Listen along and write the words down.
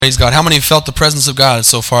Praise God. How many have felt the presence of God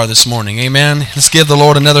so far this morning? Amen. Let's give the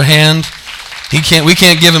Lord another hand. We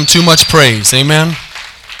can't give him too much praise. Amen.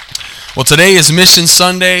 Well, today is Mission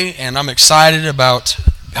Sunday, and I'm excited about...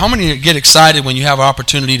 How many get excited when you have an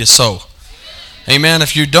opportunity to sow? Amen.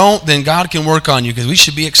 If you don't, then God can work on you, because we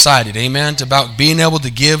should be excited. Amen. About being able to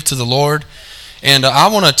give to the Lord. And I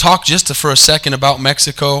want to talk just for a second about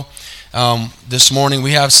Mexico. This morning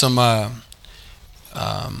we have some...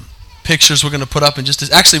 pictures we're going to put up in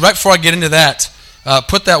actually right before I get into that,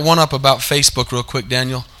 put that one up about Facebook real quick,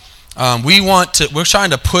 Daniel. We're trying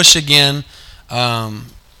to push again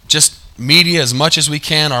just media as much as we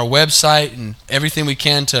can, our website and everything we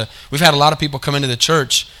can we've had a lot of people come into the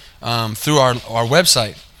church through our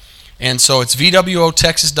website. And so it's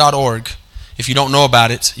vwotexas.org. If you don't know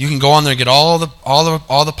about it, you can go on there and get all the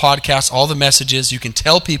podcasts, all the messages. You can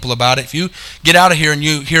tell people about it. If you get out of here and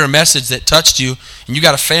you hear a message that touched you, and you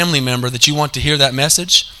got a family member that you want to hear that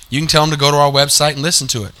message, you can tell them to go to our website and listen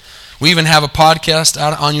to it. We even have a podcast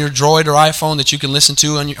out on your Droid or iPhone that you can listen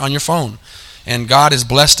to on your phone. And God has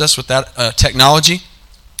blessed us with that technology.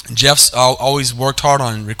 Jeff's always worked hard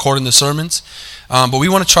on recording the sermons. But we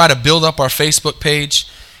want to try to build up our Facebook page.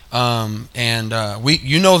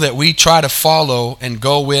 That we try to follow and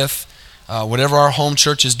go with whatever our home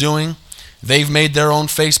church is doing. They've made their own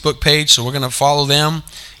Facebook page, so we're going to follow them.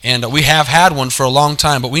 And we have had one for a long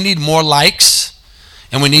time, but we need more likes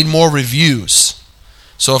and we need more reviews.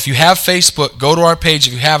 So if you have Facebook, go to our page.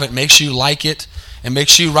 If you have it, make sure you like it and make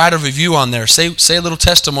sure you write a review on there. Say a little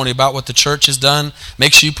testimony about what the church has done.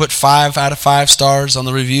 Make sure you put 5 out of 5 stars on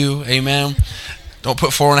the review. Amen. Don't put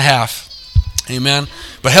 4.5. Amen.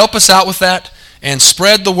 But help us out with that and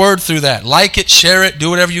spread the word through that. Like it, share it,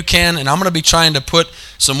 do whatever you can. And I'm going to be trying to put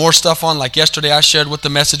some more stuff on. Like yesterday, I shared what the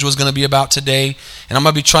message was going to be about today. And I'm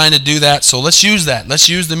going to be trying to do that. So let's use that. Let's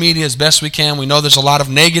use the media as best we can. We know there's a lot of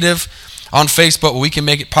negative on Facebook, but we can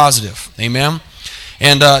make it positive. Amen.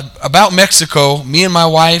 And about Mexico, me and my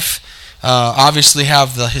wife obviously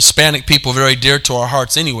have the Hispanic people very dear to our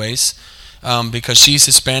hearts anyways. Because she's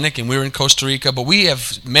Hispanic and we're in Costa Rica. But we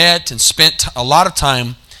have met and spent a lot of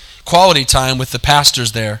time, quality time, with the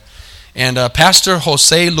pastors there. And Pastor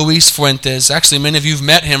Jose Luis Fuentes, actually many of you have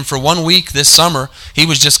met him for 1 week this summer. He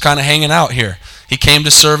was just kind of hanging out here. He came to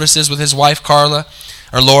services with his wife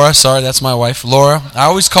Laura, that's my wife, Laura. I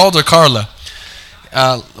always called her Carla.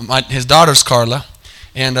 His daughter's Carla.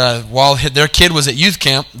 And while their kid was at youth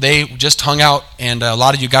camp, they just hung out, and a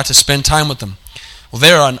lot of you got to spend time with them. Well,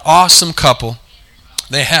 they're an awesome couple.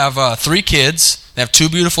 They have 3 kids. They have 2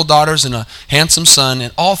 beautiful daughters and a handsome son.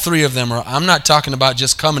 And all 3 of them I'm not talking about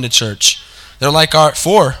just coming to church. They're like our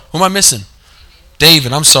 4. Who am I missing?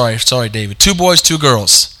 David. I'm sorry. Sorry, David. 2 boys, 2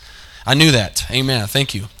 girls. I knew that. Amen.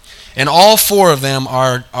 Thank you. And all 4 of them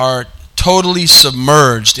are totally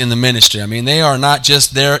submerged in the ministry. I mean, they are not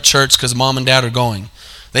just there at church because mom and dad are going.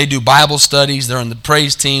 They do Bible studies. They're on the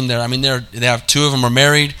praise team. They have 2 of them are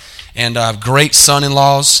married. And great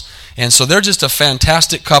son-in-laws. And so they're just a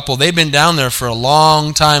fantastic couple. They've been down there for a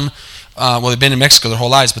long time. They've been in Mexico their whole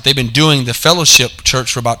lives, but they've been doing the fellowship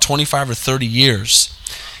church for about 25 or 30 years.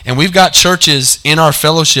 And we've got churches in our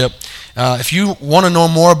fellowship. If you want to know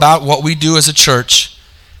more about what we do as a church,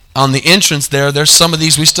 on the entrance there's some of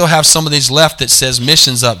these. We still have some of these left that says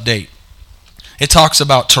missions update. It talks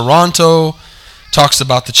about Toronto, talks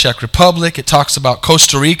about the Czech Republic. It talks about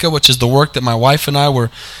Costa Rica, which is the work that my wife and I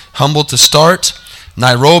were humbled to start.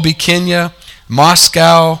 Nairobi, Kenya,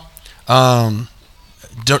 Moscow,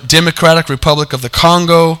 Democratic Republic of the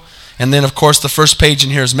Congo, and then, of course, the first page in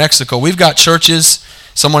here is Mexico. We've got churches,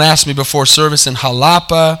 someone asked me before service, in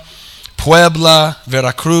Jalapa, Puebla,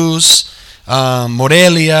 Veracruz,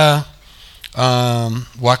 Morelia,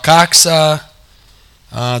 Oaxaca.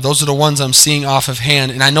 Those are the ones I'm seeing off of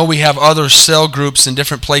hand. And I know we have other cell groups in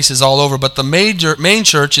different places all over, but the main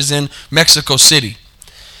church is in Mexico City.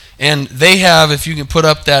 And they have, if you can put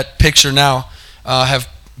up that picture now, have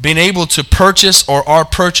been able to purchase or are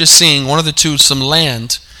purchasing, one of the two, some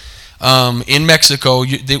land in Mexico.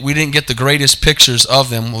 We didn't get the greatest pictures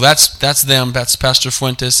of them. Well, that's them. That's Pastor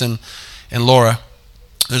Fuentes and Laura.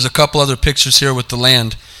 There's a couple other pictures here with the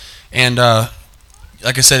land. And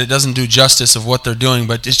like I said, it doesn't do justice of what they're doing,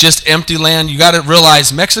 but it's just empty land. You got to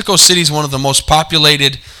realize Mexico City is one of the most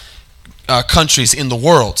populated countries in the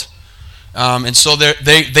world. And so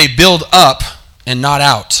they build up and not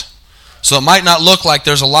out. So it might not look like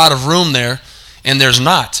there's a lot of room there, and there's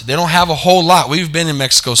not. They don't have a whole lot. We've been in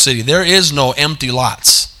Mexico City. There is no empty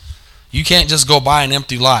lots. You can't just go buy an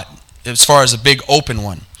empty lot as far as a big open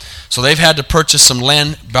one. So they've had to purchase some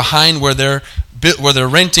land behind where they're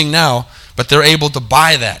renting now, but they're able to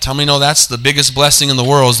buy that. How many know that's the biggest blessing in the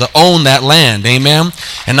world, is to own that land, amen,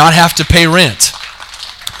 and not have to pay rent.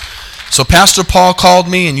 So Pastor Paul called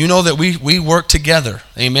me, and you know that we work together,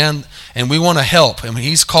 amen, and we want to help. I mean,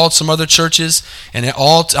 he's called some other churches, and I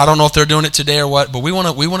don't know if they're doing it today or what, but we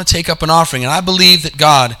want to take up an offering, and I believe that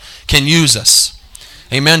God can use us,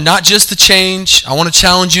 amen. Not just the change. I want to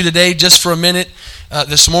challenge you today, just for a minute,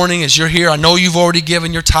 this morning as you're here. I know you've already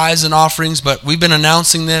given your tithes and offerings, but we've been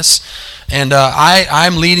announcing this, and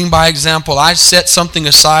I'm leading by example. I set something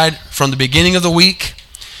aside from the beginning of the week.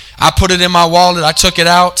 I put it in my wallet. I took it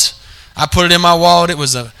out. I put it in my wallet. It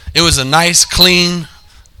was a nice, clean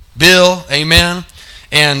bill, amen.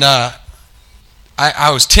 And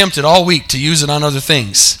I was tempted all week to use it on other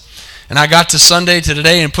things. And I got to Sunday to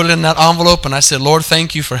today and put it in that envelope, and I said, Lord,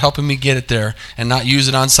 thank you for helping me get it there and not use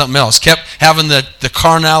it on something else. Kept having the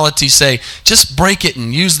carnality say, just break it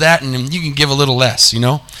and use that, and you can give a little less, you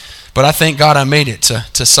know. But I thank God I made it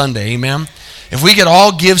to Sunday, amen. If we could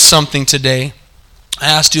all give something today, I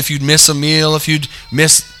asked you if you'd miss a meal, if you'd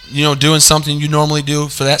miss doing something you normally do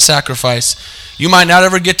for that sacrifice. You might not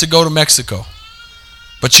ever get to go to Mexico,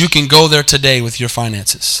 but you can go there today with your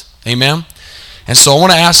finances. Amen? And so I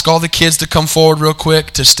want to ask all the kids to come forward real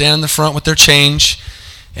quick, to stand in the front with their change.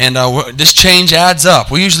 And this change adds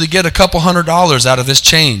up. We usually get a couple $100 out of this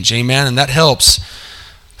change. Amen? And that helps.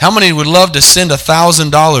 How many would love to send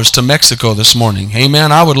 $1,000 to Mexico this morning?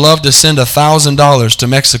 Amen? I would love to send $1,000 to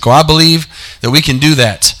Mexico. I believe that we can do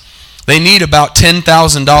that. They need about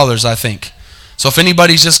 $10,000, I think. So if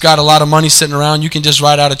anybody's just got a lot of money sitting around, you can just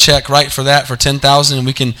write out a check right for that for $10,000, and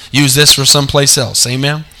we can use this for someplace else.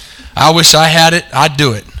 Amen? I wish I had it. I'd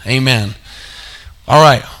do it. Amen. All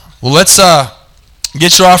right. Well, let's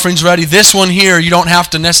get your offerings ready. This one here, you don't have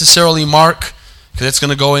to necessarily mark, because it's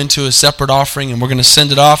going to go into a separate offering, and we're going to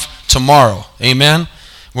send it off tomorrow. Amen?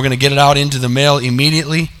 We're going to get it out into the mail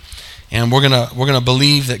immediately. And we're gonna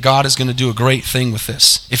believe that God is going to do a great thing with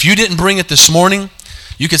this. If you didn't bring it this morning,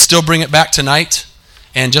 you could still bring it back tonight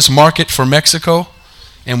and just mark it for Mexico,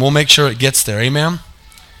 and we'll make sure it gets there. Amen?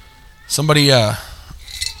 Somebody, here,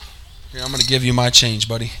 I'm going to give you my change,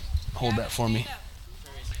 buddy. Hold that for me.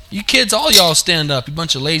 You kids, all y'all stand up. You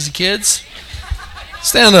bunch of lazy kids.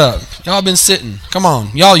 Stand up. Y'all been sitting. Come on.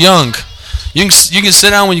 Y'all young. You can sit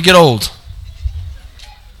down when you get old.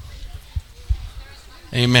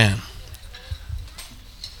 Amen.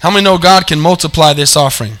 How many know God can multiply this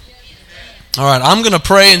offering? All right, I'm going to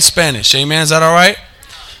pray in Spanish. Amen. Is that all right?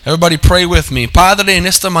 Everybody pray with me. Padre, en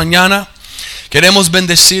esta mañana queremos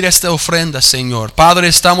bendecir esta ofrenda, Señor. Padre,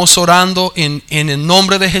 estamos orando en el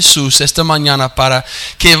nombre de Jesús esta mañana para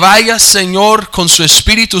que vayas, Señor, con su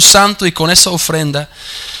Espíritu Santo y con esa ofrenda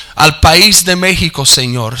al país de México,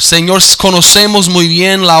 Señor. Señor, conocemos muy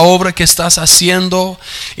bien la obra que estás haciendo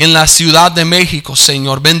en la Ciudad de México,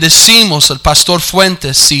 Señor. Bendecimos al pastor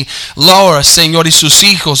Fuentes y Laura, Señor, y sus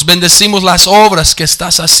hijos. Bendecimos las obras que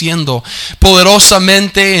estás haciendo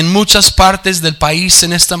poderosamente en muchas partes del país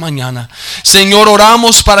en esta mañana. Señor,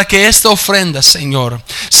 oramos para que esta ofrenda, Señor,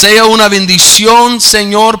 sea una bendición,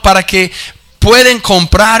 Señor, para que pueden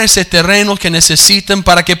comprar ese terreno que necesiten,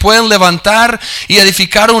 para que puedan levantar y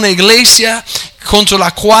edificar una iglesia contra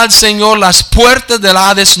la cual, Señor, las puertas del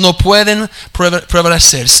Hades no pueden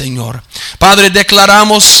prevalecer, Señor. Padre,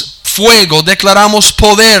 declaramos fuego, declaramos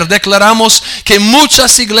poder, declaramos que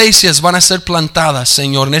muchas iglesias van a ser plantadas,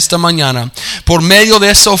 Señor, en esta mañana. Por medio de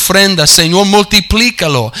esa ofrenda, Señor,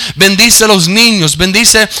 multiplícalo. Bendice a los niños,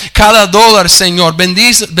 bendice cada dólar, Señor.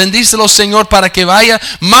 Bendícelo, Señor, para que vaya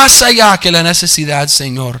más allá que la necesidad,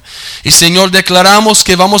 Señor. Y, Señor, declaramos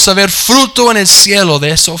que vamos a ver fruto en el cielo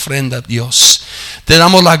de esa ofrenda, Dios. Te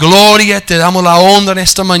damos la gloria, te damos la honra en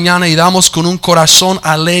esta mañana y damos con un corazón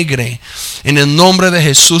alegre en el nombre de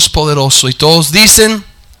Jesús poderoso. Y todos dicen,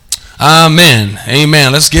 Amen.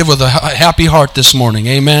 Amen. Let's give with a happy heart this morning.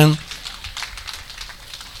 Amen.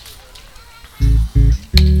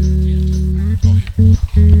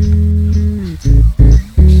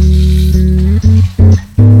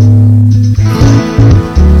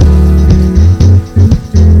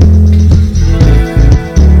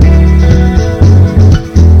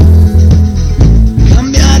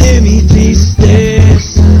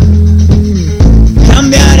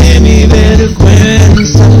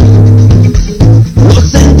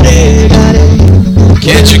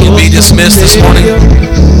 Kids, you can be dismissed this morning.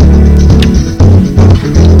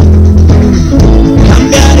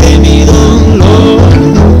 Cambiaré mi dolor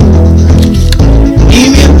y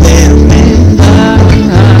mi enfermedad.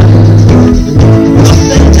 Los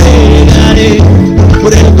entregaré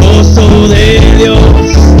por el gozo de Dios.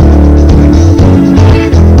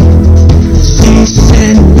 Sí,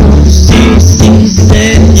 Señor, sí.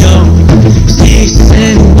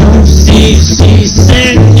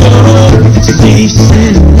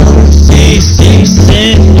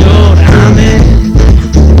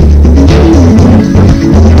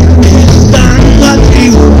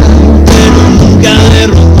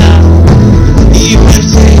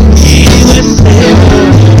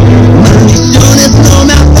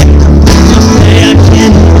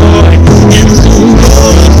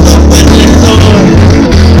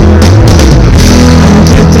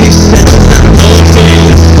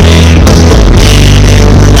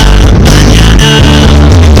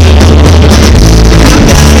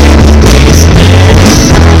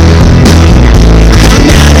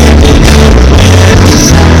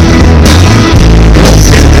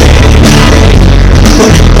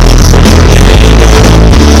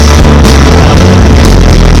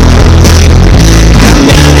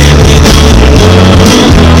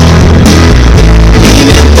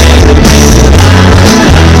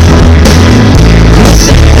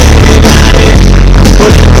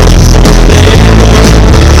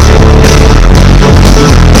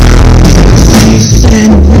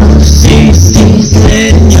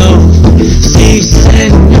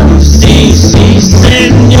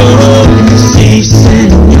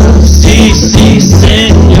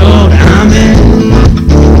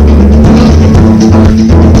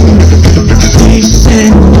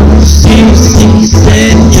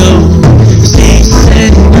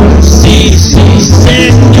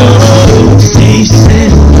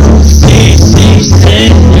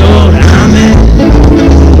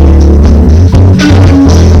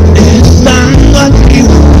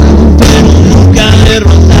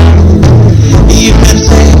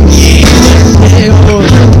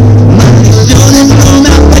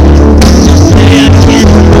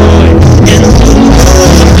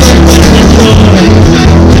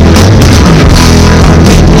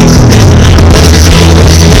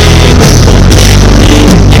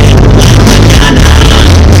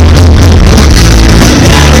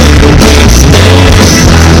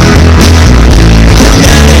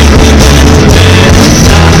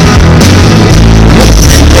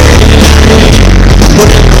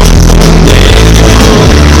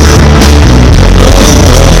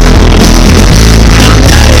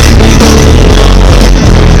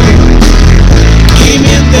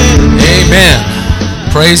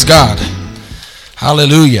 Praise God.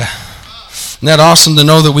 Hallelujah. Isn't that awesome to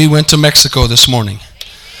know that we went to Mexico this morning?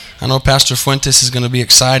 I know Pastor Fuentes is going to be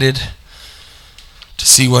excited to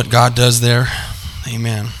see what God does there.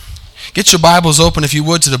 Amen. Get your Bibles open, if you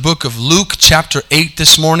would, to the book of Luke chapter 8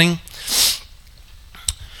 this morning.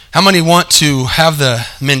 How many want to have the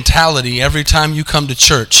mentality every time you come to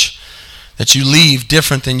church that you leave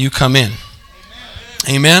different than you come in?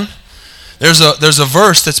 Amen. There's a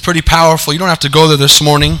verse that's pretty powerful. You don't have to go there this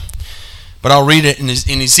morning, but I'll read it in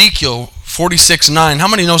Ezekiel 46:9. How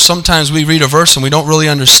many know sometimes we read a verse and we don't really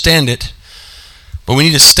understand it, but we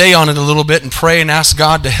need to stay on it a little bit and pray and ask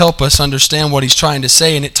God to help us understand what he's trying to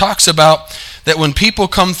say. And it talks about that when people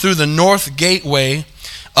come through the north gateway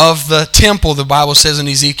of the temple, the Bible says in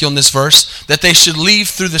Ezekiel in this verse, that they should leave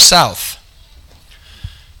through the south.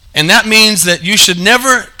 And that means that you should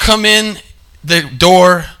never come in the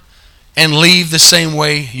door and leave the same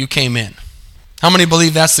way you came in. How many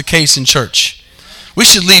believe that's the case in church? We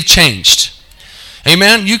should leave changed.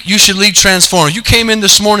 Amen? You should leave transformed. You came in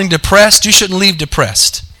this morning depressed, you shouldn't leave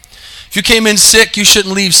depressed. If you came in sick, you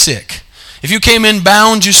shouldn't leave sick. If you came in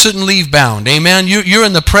bound, you shouldn't leave bound. Amen? You're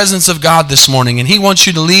in the presence of God this morning, and he wants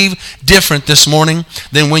you to leave different this morning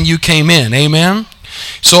than when you came in. Amen?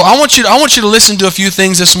 So I want you to listen to a few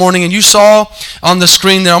things this morning, and you saw on the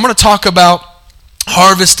screen there, I'm going to talk about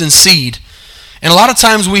harvest and seed. And a lot of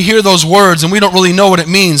times we hear those words and we don't really know what it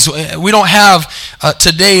means. We don't have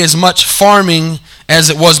today as much farming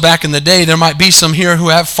as it was back in the day. There might be some here who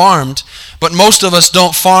have farmed, but most of us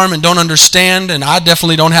don't farm and don't understand, and I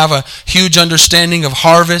definitely don't have a huge understanding of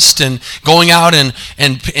harvest and going out and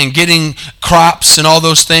getting crops and all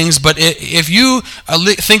those things. But if you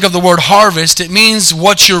think of the word harvest, it means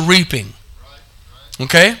what you're reaping.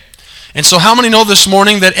 Okay? And so how many know this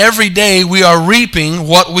morning that every day we are reaping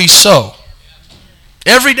what we sow?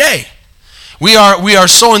 Every day. We are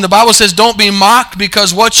sowing. The Bible says, don't be mocked,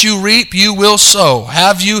 because what you reap, you will sow.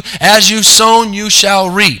 As you've sown, you shall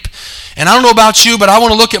reap. And I don't know about you, but I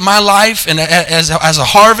want to look at my life and as a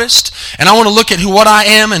harvest, and I want to look at what I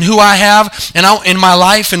am and who I have in my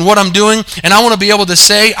life and what I'm doing, and I want to be able to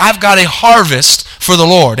say, I've got a harvest for the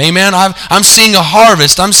Lord. Amen? I'm seeing a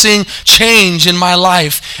harvest. I'm seeing change in my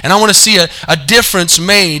life, and I want to see a difference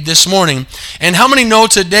made this morning. And how many know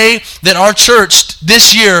today that our church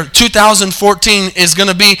this year, 2014, is going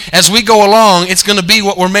to be, as we go along, it's going to be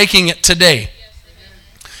what we're making it today.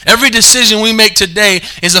 Every decision we make today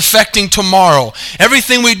is affecting tomorrow.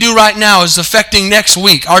 Everything we do right now is affecting next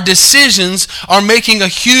week. Our decisions are making a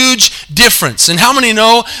huge difference. And how many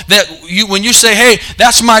know that when you say, hey,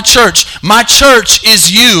 that's my church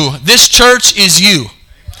is you. This church is you.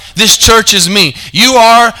 This church is me. You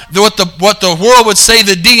are what the world would say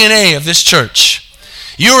the DNA of this church.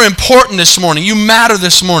 You're important this morning. You matter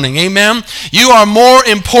this morning. Amen? You are more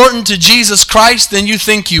important to Jesus Christ than you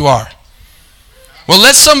think you are. Well,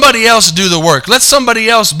 let somebody else do the work. Let somebody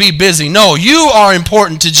else be busy. No, you are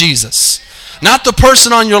important to Jesus. Not the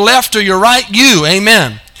person on your left or your right, you.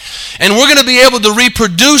 Amen. And we're going to be able to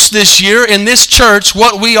reproduce this year in this church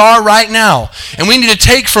what we are right now. And we need to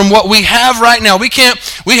take from what we have right now. We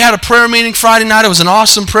had a prayer meeting Friday night. It was an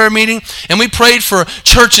awesome prayer meeting. And we prayed for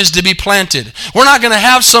churches to be planted. We're not going to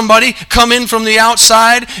have somebody come in from the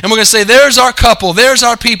outside and we're going to say, there's our couple, there's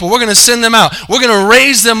our people. We're going to send them out. We're going to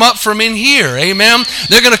raise them up from in here. Amen.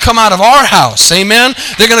 They're going to come out of our house. Amen.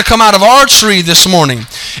 They're going to come out of our tree this morning.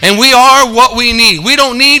 And we are what we need. We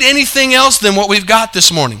don't need anything else than what we've got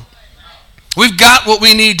this morning. We've got what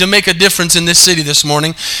we need to make a difference in this city this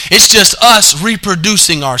morning. It's just us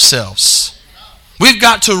reproducing ourselves. We've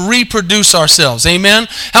got to reproduce ourselves. Amen?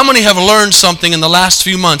 How many have learned something in the last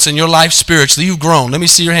few months in your life spiritually? You've grown. Let me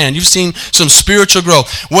see your hand. You've seen some spiritual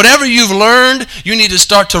growth. Whatever you've learned, you need to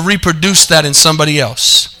start to reproduce that in somebody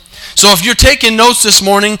else. So if you're taking notes this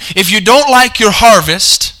morning, if you don't like your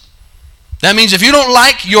harvest, that means if you don't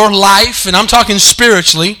like your life, and I'm talking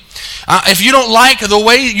spiritually, if you don't like the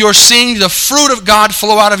way you're seeing the fruit of God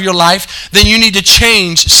flow out of your life, then you need to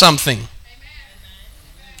change something.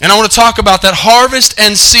 And I want to talk about that harvest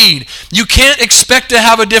and seed. You can't expect to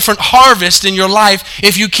have a different harvest in your life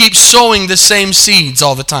if you keep sowing the same seeds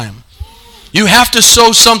all the time. You have to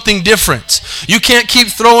sow something different. You can't keep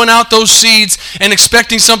throwing out those seeds and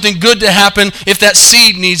expecting something good to happen if that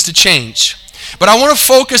seed needs to change. But I want to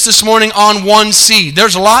focus this morning on one seed.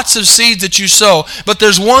 There's lots of seeds that you sow, but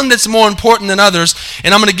there's one that's more important than others,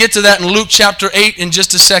 and I'm going to get to that in Luke chapter 8 in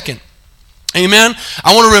just a second. Amen?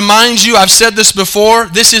 I want to remind you, I've said this before,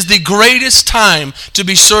 this is the greatest time to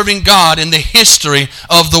be serving God in the history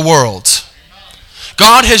of the world.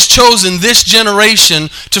 God has chosen this generation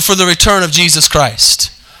for the return of Jesus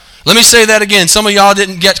Christ. Let me say that again. Some of y'all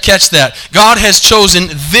didn't catch that. God has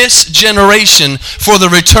chosen this generation for the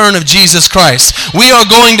return of Jesus Christ. We are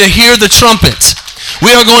going to hear the trumpet.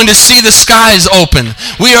 We are going to see the skies open.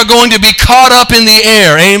 We are going to be caught up in the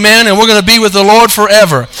air. Amen. And we're going to be with the Lord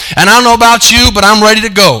forever. And I don't know about you, but I'm ready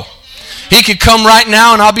to go. He could come right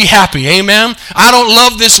now and I'll be happy. Amen. I don't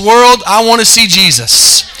love this world. I want to see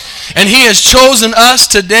Jesus. And He has chosen us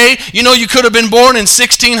today. You know, you could have been born in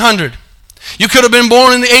 1600. You could have been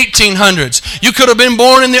born in the 1800s. You could have been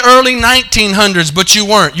born in the early 1900s, but you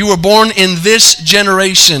weren't. You were born in this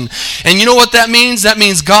generation. And you know what that means? That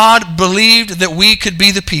means God believed that we could be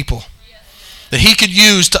the people that He could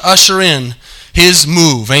use to usher in His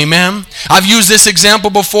move. Amen. I've used this example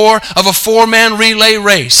before of a 4-man relay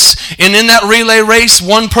race. And in that relay race,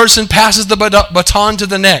 one person passes the baton to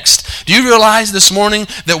the next. Do you realize this morning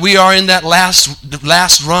that we are in that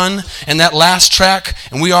last run and that last track,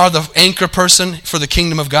 and we are the anchor person for the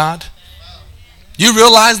kingdom of God? You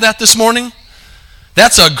realize that this morning?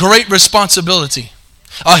 That's a great responsibility.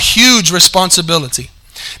 A huge responsibility.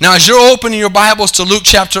 Now, as you're opening your Bibles to Luke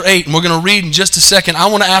chapter 8, and we're going to read in just a second, I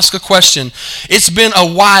want to ask a question. It's been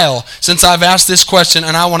a while since I've asked this question,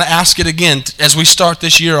 and I want to ask it again as we start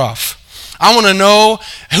this year off. I want to know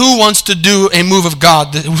who wants to do a move of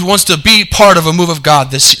God, who wants to be part of a move of God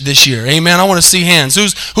this year. Amen. I want to see hands.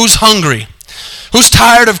 Who's hungry? Who's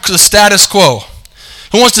tired of the status quo?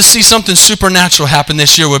 Who wants to see something supernatural happen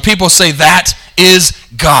this year where people say, that is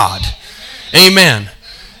God? Amen.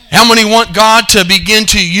 How many want God to begin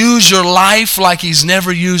to use your life like He's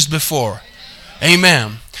never used before?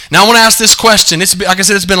 Amen. Now I want to ask this question. Like I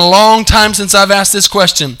said, it's been a long time since I've asked this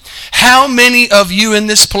question. How many of you in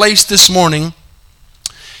this place this morning,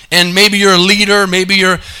 and maybe you're a leader, maybe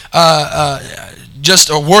you're just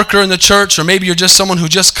a worker in the church, or maybe you're just someone who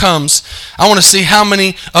just comes. I want to see how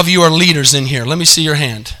many of you are leaders in here. Let me see your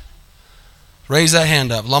hand. Raise that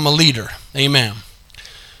hand up. I'm a leader. Amen.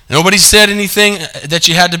 Nobody said anything that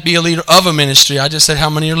you had to be a leader of a ministry. I just said how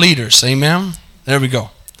many are leaders. Amen? There we go.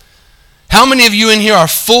 How many of you in here are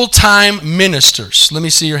full-time ministers? Let me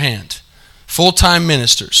see your hand. Full-time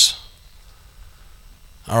ministers.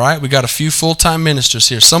 All right, we got a few full-time ministers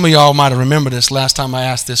here. Some of y'all might have remembered this last time I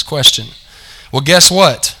asked this question. Well, guess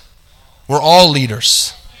what? We're all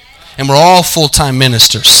leaders. And we're all full-time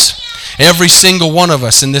ministers. Every single one of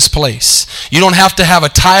us in this place. You don't have to have a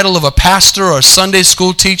title of a pastor or a Sunday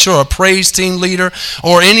school teacher or a praise team leader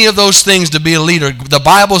or any of those things to be a leader. The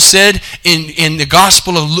Bible said in the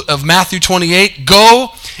Gospel of Matthew 28, go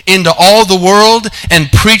into all the world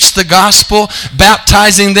and preach the gospel,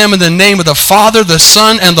 baptizing them in the name of the Father, the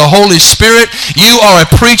Son, and the Holy Spirit. You are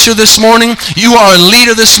a preacher this morning. You are a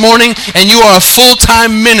leader this morning. And you are a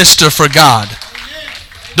full-time minister for God.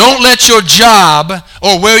 Don't let your job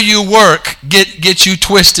or where you work get you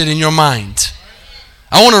twisted in your mind.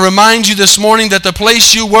 I want to remind you this morning that the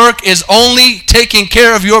place you work is only taking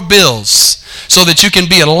care of your bills so that you can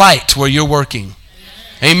be a light where you're working.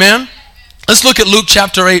 Amen? Let's look at Luke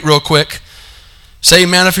chapter 8 real quick. Say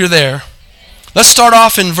amen if you're there. Let's start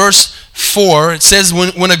off in verse 4. It says,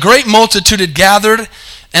 when a great multitude had gathered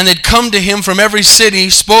and they'd come to him from every city, he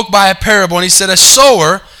spoke by a parable, and he said, a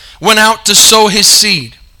sower went out to sow his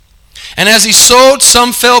seed. And as he sowed,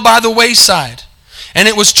 some fell by the wayside, and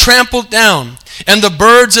it was trampled down, and the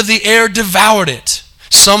birds of the air devoured it.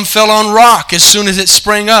 Some fell on rock as soon as it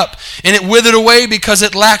sprang up, and it withered away because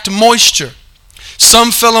it lacked moisture.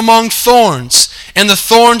 Some fell among thorns, and the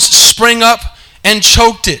thorns sprang up and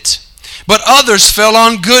choked it. But others fell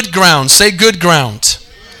on good ground, say good ground,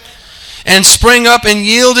 and sprang up and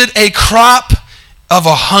yielded a crop of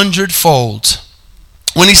 100-fold.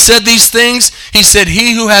 When he said these things, he said,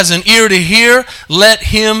 he who has an ear to hear, let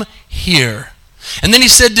him hear. And then he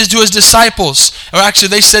said to his disciples, or actually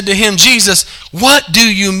they said to him, Jesus, what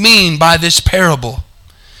do you mean by this parable?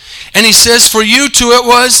 And he says, for you two it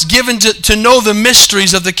was given to know the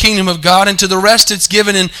mysteries of the kingdom of God, and to the rest it's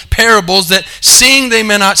given in parables, that seeing they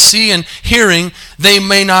may not see, and hearing they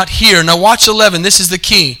may not hear. Now watch 11, this is the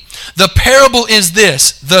key. The parable is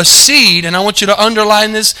this, the seed, and I want you to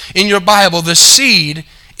underline this in your Bible, the seed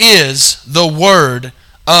is the word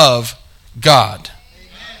of God.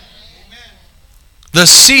 Amen. The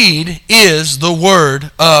seed is the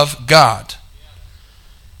word of God.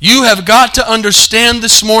 You have got to understand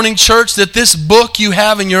this morning, church, that this book you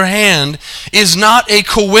have in your hand is not a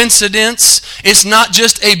coincidence. It's not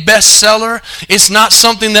just a bestseller. It's not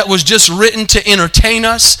something that was just written to entertain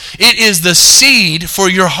us. It is the seed for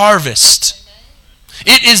your harvest.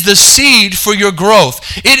 It is the seed for your growth.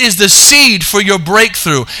 It is the seed for your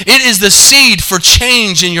breakthrough. It is the seed for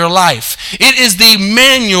change in your life. It is the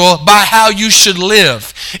manual by how you should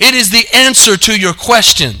live. It is the answer to your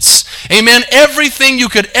questions. Amen. Everything you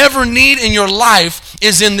could ever need in your life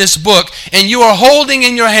is in this book, and you are holding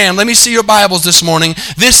in your hand, let me see your Bibles this morning,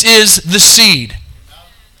 this is the seed.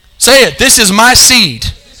 Say it, this is my seed.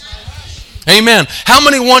 Amen. How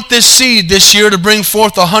many want this seed this year to bring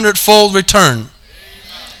forth 100-fold return?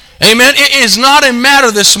 Amen. It is not a matter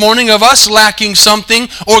this morning of us lacking something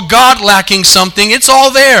or God lacking something. It's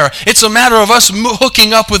all there. It's a matter of us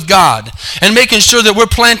hooking up with God and making sure that we're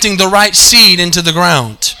planting the right seed into the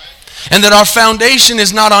ground. And that our foundation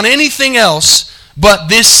is not on anything else but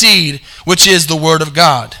this seed, which is the Word of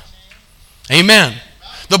God. Amen.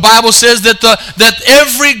 The Bible says that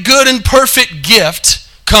every good and perfect gift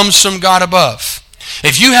comes from God above.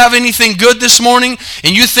 If you have anything good this morning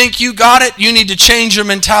and you think you got it, you need to change your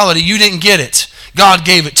mentality. You didn't get it. God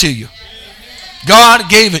gave it to you. God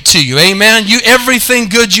gave it to you. Amen. Everything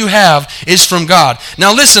good you have is from God.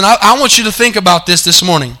 Now listen, I want you to think about this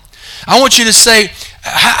morning. I want you to say,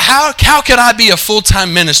 how can I be a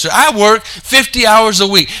full-time minister? I work 50 hours a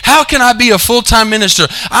week. How can I be a full-time minister?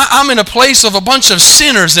 I'm in a place of a bunch of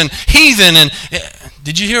sinners and heathen. And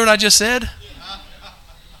did you hear what I just said?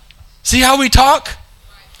 See how we talk?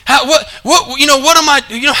 How am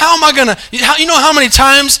I gonna? How many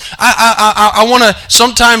times I want to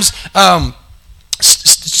sometimes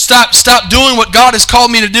stop doing what God has called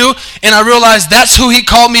me to do, and I realize that's who He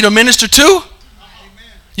called me to minister to.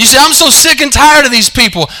 You say, I'm so sick and tired of these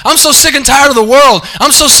people. I'm so sick and tired of the world.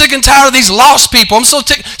 I'm so sick and tired of these lost people. I'm so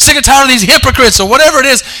sick and tired of these hypocrites or whatever it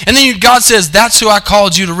is. And then God says, that's who I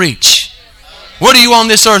called you to reach. What are you on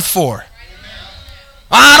this earth for?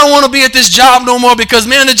 I don't want to be at this job no more because,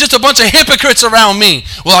 man, there's just a bunch of hypocrites around me.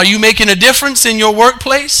 Well, are you making a difference in your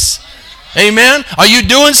workplace? Amen. Are you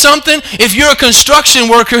doing something? If you're a construction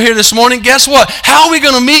worker here this morning, guess what? How are we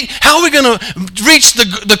going to meet? How are we going to reach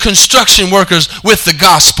the construction workers with the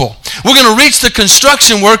gospel? We're going to reach the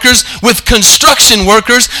construction workers with construction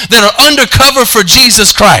workers that are undercover for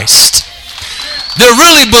Jesus Christ. They're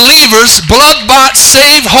really believers, blood-bought,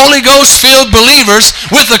 saved, Holy Ghost-filled believers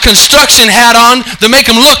with a construction hat on to make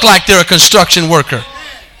them look like they're a construction worker.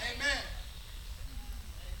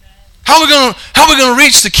 How are we going to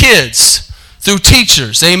reach the kids? Through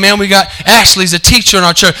teachers. Amen. We got Ashley's a teacher in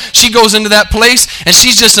our church. She goes into that place and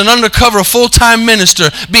she's just an undercover full-time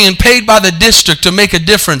minister being paid by the district to make a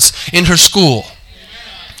difference in her school.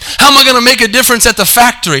 How am I going to make a difference at the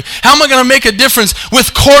factory? How am I going to make a difference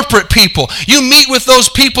with corporate people? You meet with those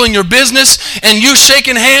people in your business and you're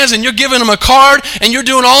shaking hands and you're giving them a card and you're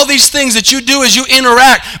doing all these things that you do as you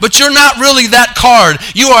interact, but you're not really that card.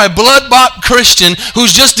 You are a blood-bought Christian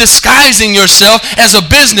who's just disguising yourself as a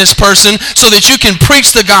business person so that you can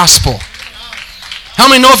preach the gospel. How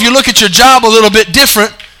many know if you look at your job a little bit different,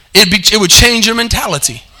 it would change your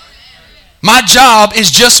mentality? My job is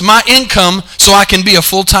just my income so I can be a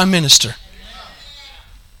full-time minister.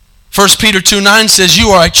 1 Peter 2:9 says, you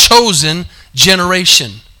are a chosen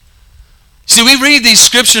generation. See, we read these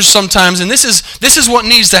scriptures sometimes, and this is what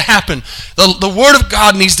needs to happen. The Word of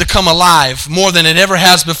God needs to come alive more than it ever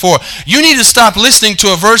has before. You need to stop listening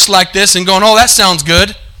to a verse like this and going, oh, that sounds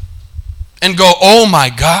good. And go, oh my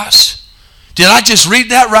gosh, did I just read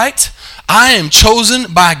that right? I am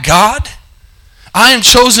chosen by God. I am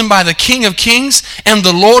chosen by the King of Kings and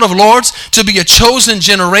the Lord of Lords to be a chosen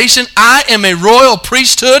generation. I am a royal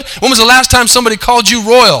priesthood. When was the last time somebody called you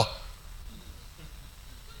royal?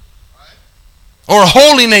 Or a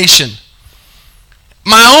holy nation?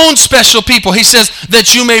 My own special people. He says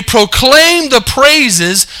that you may proclaim the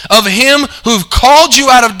praises of Him who called you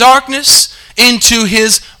out of darkness into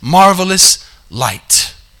His marvelous light.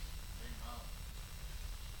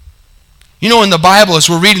 You know, in the Bible, as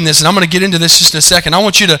we're reading this, and I'm going to get into this just in a second, I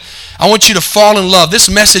want you to fall in love. This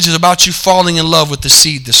message is about you falling in love with the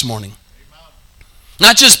seed this morning.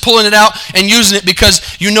 Not just pulling it out and using it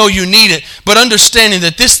because you know you need it, but understanding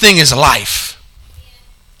that this thing is life.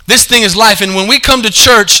 This thing is life. And when we come to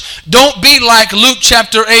church, don't be like Luke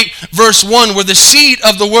chapter 8, verse 1, where the seed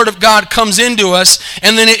of the Word of God comes into us,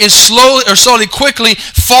 and then it is slowly, quickly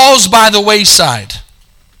falls by the wayside.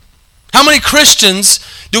 How many Christians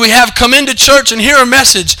do we have come into church and hear a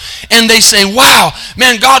message and they say, wow,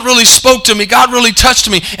 man, God really spoke to me. God really touched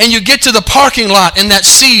me. And you get to the parking lot and that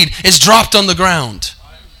seed is dropped on the ground.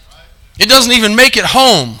 It doesn't even make it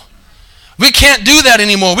home. We can't do that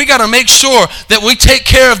anymore. We got to make sure that we take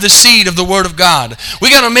care of the seed of the Word of God. We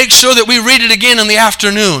got to make sure that we read it again in the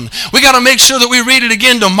afternoon. We got to make sure that we read it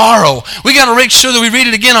again tomorrow. We got to make sure that we read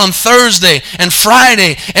it again on Thursday and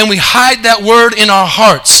Friday, and we hide that Word in our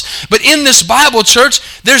hearts. But in this Bible, church,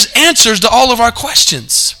 there's answers to all of our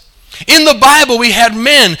questions. In the Bible, we had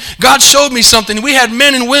men. God showed me something. We had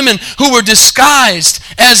men and women who were disguised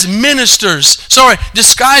as ministers.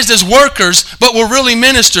 Disguised as workers, but were really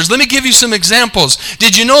ministers. Let me give you some examples.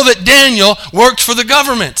 Did you know that Daniel worked for the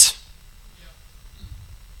government?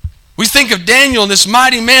 We think of Daniel, this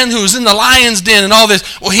mighty man who was in the lion's den and all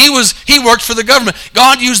this. Well, he worked for the government.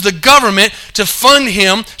 God used the government to fund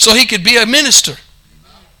him so he could be a minister.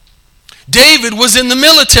 David was in the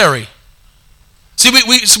military. See,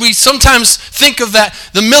 we sometimes think of that,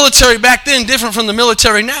 the military back then different from the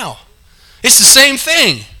military now. It's the same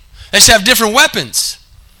thing. They just have different weapons.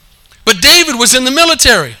 But David was in the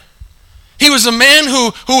military. He was a man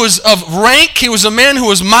who was of rank. He was a man who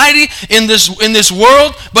was mighty in this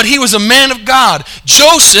world, but he was a man of God.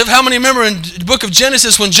 Joseph, how many remember in the book of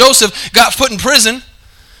Genesis when Joseph got put in prison?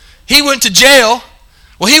 He went to jail.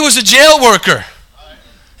 Well, he was a jail worker.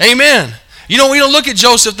 Amen. You know, we don't look at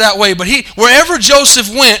Joseph that way, but wherever Joseph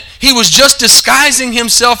went, he was just disguising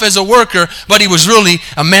himself as a worker, but he was really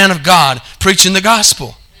a man of God preaching the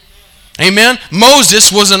gospel. Amen.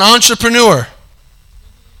 Moses was an entrepreneur.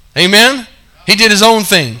 Amen. He did his own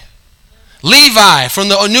thing. Levi from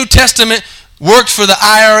the New Testament worked for the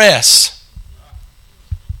IRS.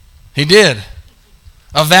 He did.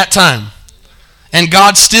 Of that time. And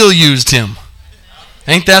God still used him.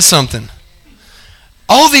 Ain't that something?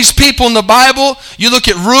 All these people in the Bible, you look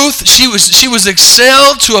at Ruth, she was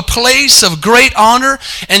excelled to a place of great honor,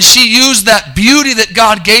 and she used that beauty that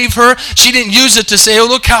God gave her. She didn't use it to say, oh,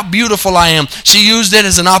 look how beautiful I am. She used it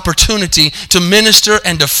as an opportunity to minister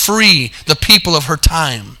and to free the people of her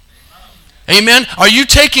time. Amen? Are you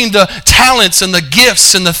taking the talents and the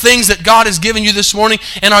gifts and the things that God has given you this morning,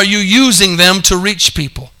 and are you using them to reach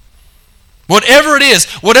people? Whatever it is,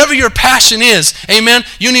 whatever your passion is, amen,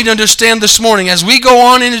 you need to understand this morning, as we go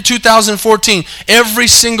on into 2014, every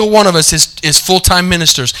single one of us is full-time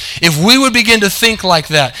ministers. If we would begin to think like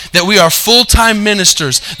that we are full-time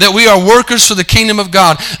ministers, that we are workers for the kingdom of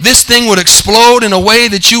God, this thing would explode in a way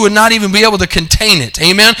that you would not even be able to contain it.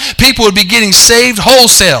 Amen? People would be getting saved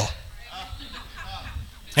wholesale.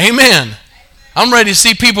 Amen. I'm ready to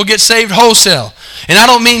see people get saved wholesale. And I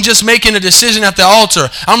don't mean just making a decision at the altar.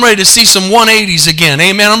 I'm ready to see some 180s again.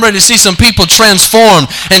 Amen. I'm ready to see some people transformed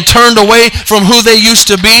and turned away from who they used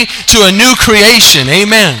to be to a new creation.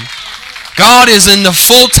 Amen. God is in the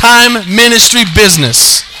full-time ministry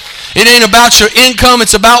business. It ain't about your income.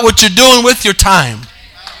 It's about what you're doing with your time.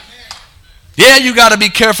 Yeah, you got to be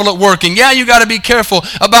careful at work, and yeah, you got to be careful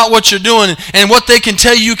about what you're doing and what they can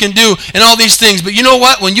tell you can do and all these things. But you know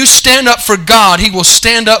what? When you stand up for God, He will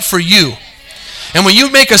stand up for you. And when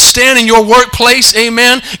you make a stand in your workplace,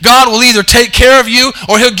 amen, God will either take care of you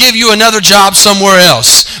or He'll give you another job somewhere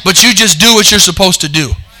else. But you just do what you're supposed to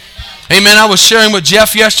do. Amen. I was sharing with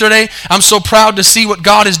Jeff yesterday. I'm so proud to see what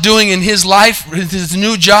God is doing in his life, his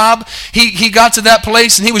new job. He got to that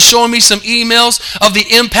place and he was showing me some emails of the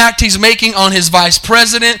impact he's making on his vice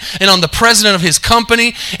president and on the president of his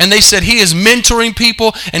company. And they said he is mentoring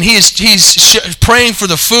people and he's praying for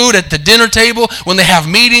the food at the dinner table when they have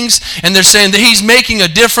meetings. And they're saying that he's making a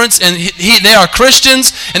difference, and they are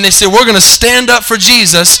Christians. And they said, we're going to stand up for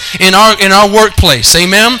Jesus in our workplace.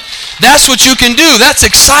 Amen. That's what you can do. That's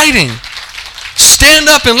exciting. Stand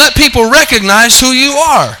up and let people recognize who you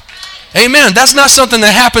are. Amen. That's not something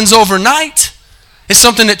that happens overnight. It's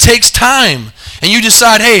something that takes time. And you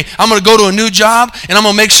decide, hey, I'm going to go to a new job and I'm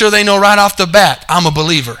going to make sure they know right off the bat I'm a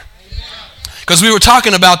believer. Because we were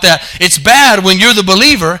talking about that. It's bad when you're the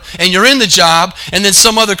believer and you're in the job and then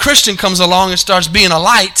some other Christian comes along and starts being a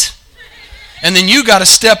light. And then you got to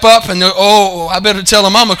step up and, oh, I better tell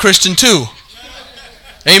them I'm a Christian too.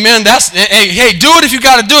 Amen. Hey, do it if you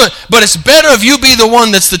got to do it. But it's better if you be the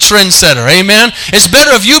one that's the trendsetter. Amen. It's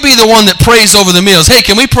better if you be the one that prays over the meals. Hey,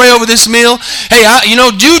 can we pray over this meal? Hey, you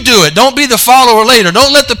do it. Don't be the follower later.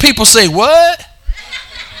 Don't let the people say, what?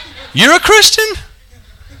 You're a Christian?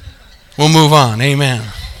 We'll move on. Amen.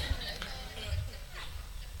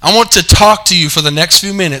 I want to talk to you for the next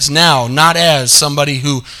few minutes now, not as somebody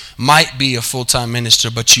who might be a full-time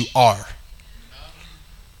minister, but you are.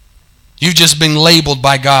 You've just been labeled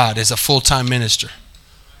by God as a full-time minister.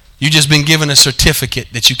 You've just been given a certificate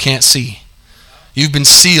that you can't see. You've been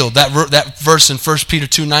sealed. That verse in 1 Peter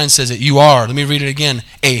 2:9 says that you are, let me read it again,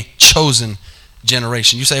 a chosen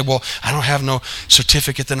generation. You say, well, I don't have no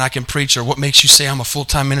certificate that I can preach, or what makes you say I'm a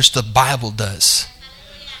full-time minister? The Bible does.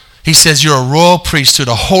 He says you're a royal priesthood,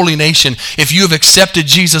 a holy nation. If you have accepted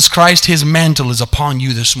Jesus Christ, his mantle is upon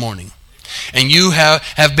you this morning. And you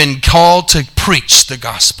have been called to preach the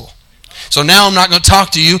gospel. So now I'm not going to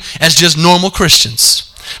talk to you as just normal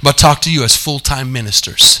Christians, but talk to you as full-time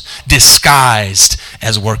ministers, disguised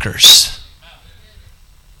as workers.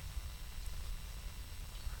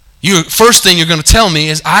 First thing you're going to tell me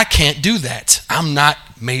is, I can't do that. I'm not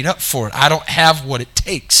made up for it. I don't have what it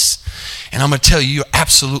takes. And I'm going to tell you, you're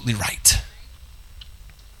absolutely right.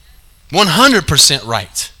 100%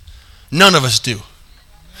 right. None of us do.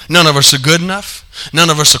 None of us are good enough. None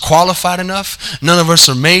of us are qualified enough. None of us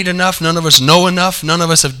are made enough. None of us know enough. None of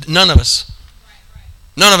us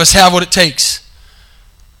have what it takes.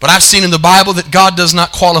 But I've seen in the Bible that God does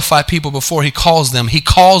not qualify people before he calls them. He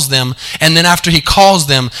calls them, and then after he calls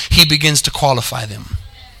them, he begins to qualify them.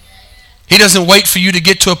 He doesn't wait for you to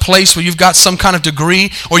get to a place where you've got some kind of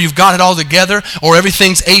degree, or you've got it all together, or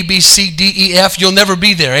everything's A, B, C, D, E, F. You'll never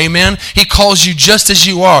be there. Amen? He calls you just as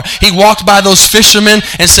you are. He walked by those fishermen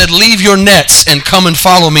and said, leave your nets and come and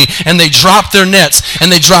follow me. And they dropped their nets, and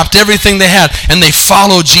they dropped everything they had, and they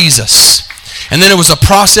followed Jesus. And then it was a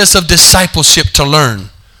process of discipleship to learn.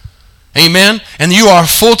 Amen? And you are a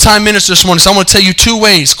full-time minister this morning. So I want to tell you 2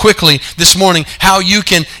 ways quickly this morning how you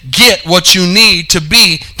can get what you need to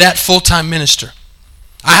be that full-time minister.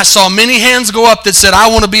 I saw many hands go up that said, I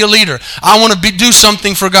want to be a leader. I want to do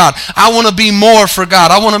something for God. I want to be more for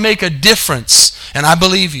God. I want to make a difference. And I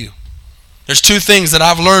believe you. There's 2 things that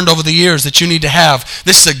I've learned over the years that you need to have.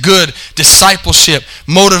 This is a good discipleship,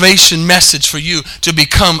 motivation message for you to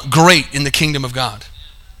become great in the kingdom of God.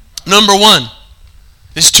 Number 1.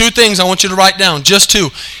 There's 2 things I want you to write down, just 2.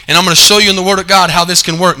 And I'm going to show you in the Word of God how this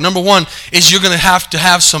can work. Number 1 is you're going to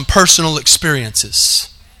have some personal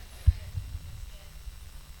experiences.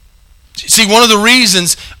 See, one of the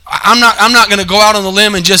reasons, I'm not going to go out on the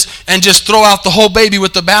limb and just throw out the whole baby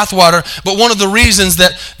with the bathwater, but one of the reasons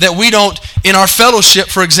that we don't, in our fellowship,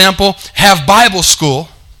 for example, have Bible school,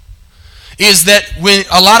 is that when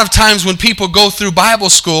a lot of times when people go through Bible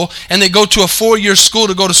school and they go to a 4-year school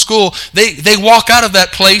to go to school, they walk out of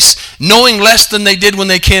that place knowing less than they did when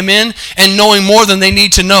they came in and knowing more than they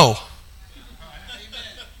need to know.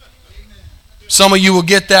 Some of you will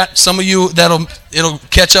get that. Some of you, it'll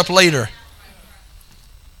catch up later.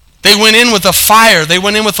 They went in with a fire. They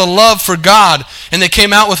went in with a love for God, and they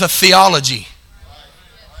came out with a theology.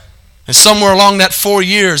 And somewhere along that 4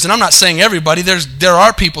 years, and I'm not saying everybody, there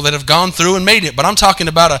are people that have gone through and made it, but I'm talking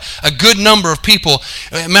about a good number of people.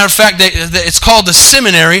 Matter of fact, it's called the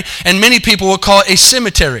seminary, and many people will call it a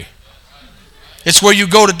cemetery. It's where you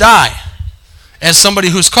go to die as somebody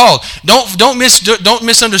who's called. Don't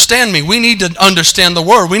misunderstand me. We need to understand the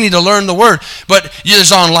Word. We need to learn the Word. But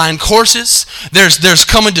there's online courses. There's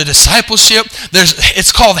coming to discipleship.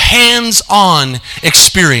 It's called hands-on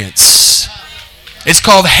experience. It's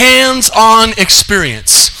called hands-on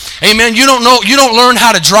experience. Amen. You don't learn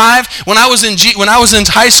how to drive. When I was in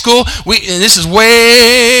high school, and this is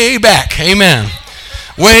way back. Amen.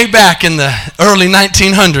 Way back in the early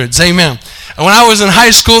 1900s. Amen. And when I was in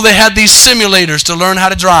high school, they had these simulators to learn how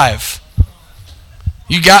to drive.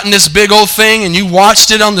 You got in this big old thing and you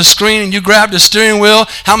watched it on the screen and you grabbed the steering wheel.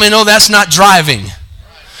 How many know that's not driving?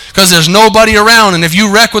 Because there's nobody around, and if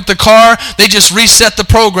you wreck with the car, they just reset the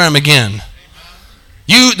program again.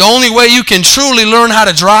 The only way you can truly learn how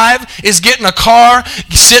to drive is get in a car,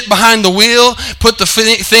 sit behind the wheel, put the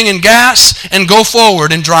thing in gas, and go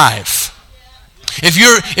forward and drive.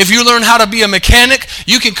 If you learn how to be a mechanic,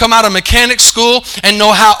 you can come out of mechanic school and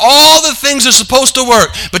know how all the things are supposed to work.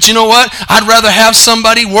 But you know what? I'd rather have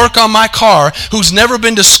somebody work on my car who's never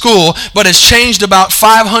been to school but has changed about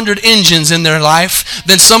 500 engines in their life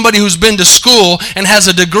than somebody who's been to school and has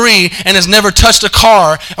a degree and has never touched a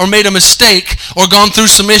car or made a mistake or gone through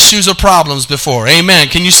some issues or problems before. Amen.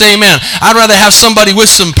 Can you say amen? I'd rather have somebody with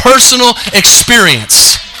some personal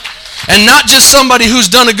experience. And not just somebody who's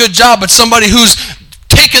done a good job, but somebody who's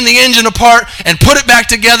taken the engine apart and put it back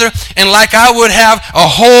together, and like I would have a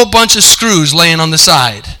whole bunch of screws laying on the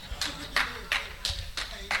side.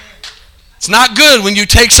 It's not good when you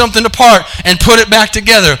take something apart and put it back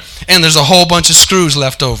together and there's a whole bunch of screws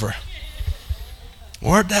left over.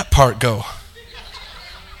 Where'd that part go?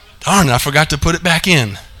 Darn, I forgot to put it back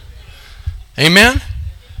in. Amen?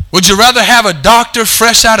 Would you rather have a doctor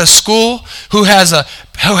fresh out of school who has a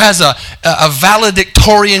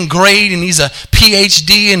valedictorian grade and he's a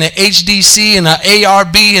PhD and an HDC and an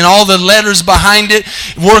ARB and all the letters behind it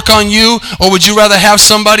work on you? Or would you rather have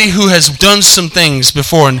somebody who has done some things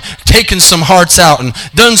before and taken some hearts out and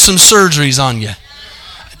done some surgeries on you?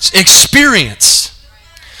 It's experience.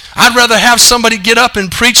 I'd rather have somebody get up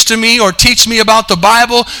and preach to me or teach me about the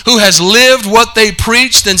Bible who has lived what they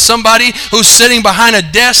preach than somebody who's sitting behind a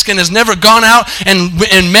desk and has never gone out and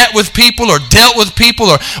met with people or dealt with people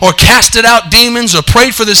or casted out demons or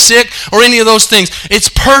prayed for the sick or any of those things. It's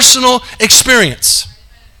personal experience.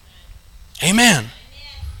 Amen.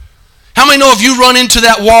 How many know if you run into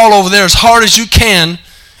that wall over there as hard as you can,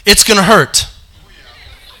 it's going to hurt?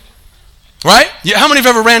 Right? How many have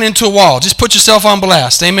ever ran into a wall? Just put yourself on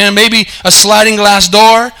blast. Amen. Maybe a sliding glass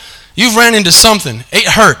door. You've ran into something. It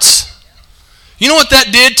hurts. You know what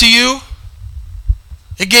that did to you?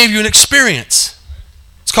 It gave you an experience.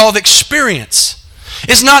 It's called experience.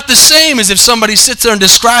 It's not the same as if somebody sits there and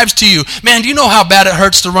describes to you, man, do you know how bad it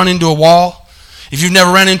hurts to run into a wall? If you've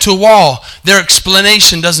never ran into a wall, their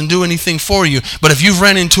explanation doesn't do anything for you. But if you've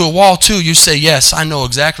ran into a wall too, you say, yes, I know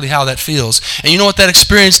exactly how that feels. And you know what that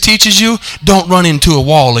experience teaches you? Don't run into a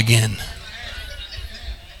wall again.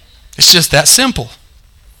 It's just that simple.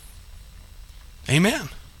 Amen.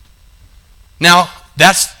 Now,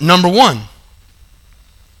 that's number one.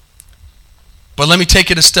 But let me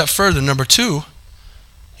take it a step further. Number two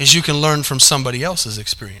is you can learn from somebody else's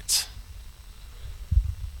experience.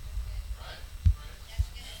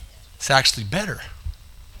 It's actually better.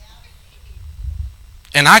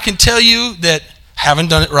 And I can tell you that haven't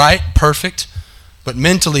done it right, perfect, but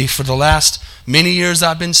mentally for the last many years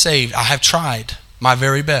I've been saved, I have tried my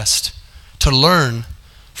very best to learn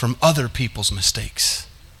from other people's mistakes.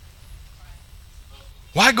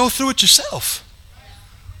 Why go through it yourself?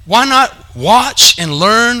 Why not watch and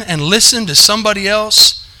learn and listen to somebody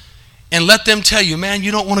else and let them tell you, man,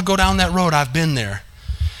 you don't want to go down that road. I've been there.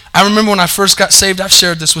 I remember when I first got saved, I've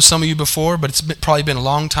shared this with some of you before, but it's probably been a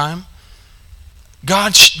long time.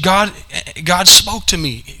 God spoke to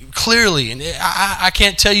me clearly, and I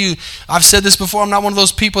can't tell you, I've said this before, I'm not one of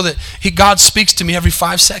those people that God speaks to me every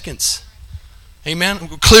 5 seconds. Amen?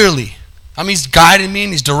 Clearly. I mean, He's guiding me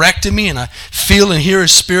and He's directing me, and I feel and hear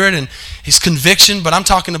His Spirit and His conviction, but I'm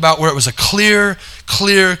talking about where it was a clear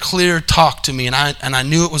talk to me, and I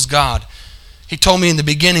knew it was God. He told me in the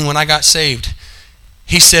beginning when I got saved,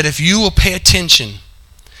 He said, if you will pay attention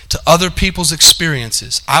to other people's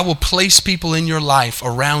experiences, I will place people in your life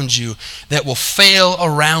around you that will fail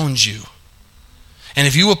around you. And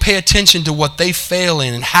if you will pay attention to what they fail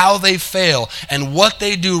in and how they fail and what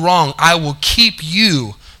they do wrong, I will keep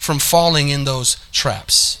you from falling in those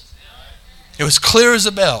traps. It was clear as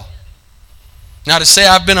a bell. Now, to say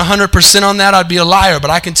I've been 100% on that, I'd be a liar. But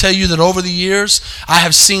I can tell you that over the years, I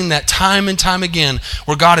have seen that time and time again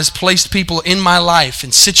where God has placed people in my life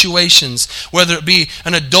in situations, whether it be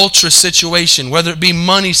an adulterous situation, whether it be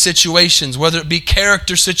money situations, whether it be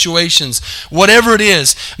character situations, whatever it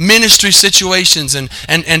is, ministry situations,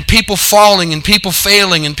 and people falling and people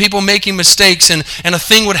failing and people making mistakes, and a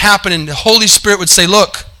thing would happen and the Holy Spirit would say,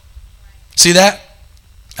 look, see that?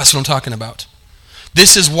 That's what I'm talking about.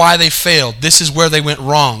 This is why they failed. This is where they went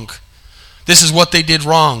wrong. This is what they did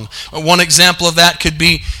wrong. One example of that could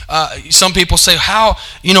be some people say, how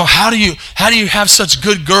do you have such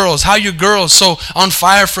good girls? How are your girls so on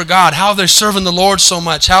fire for God? How they're serving the Lord so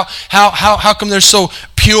much? How come they're so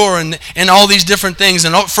pure and all these different things?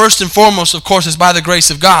 And first and foremost, of course, is by the grace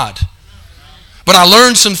of God. But I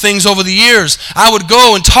learned some things over the years. I would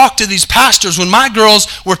go and talk to these pastors when my girls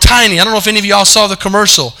were tiny. I don't know if any of y'all saw the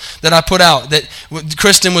commercial that I put out that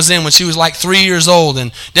Kristen was in when she was like 3 years old,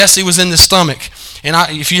 and Desi was in the stomach. And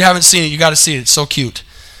if you haven't seen it, you got to see it. It's so cute.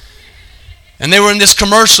 And they were in this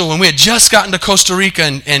commercial, and we had just gotten to Costa Rica,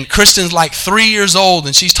 and Kristen's like 3 years old,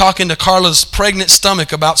 and she's talking to Carla's pregnant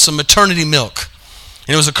stomach about some maternity milk.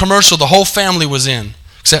 And it was a commercial the whole family was in,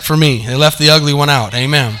 except for me. They left the ugly one out.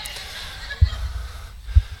 Amen.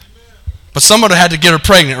 But somebody had to get her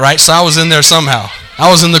pregnant, right? So I was in there somehow. I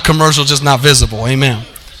was in the commercial, just not visible. Amen.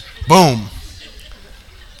 Boom.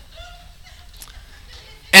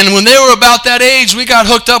 And when they were about that age, we got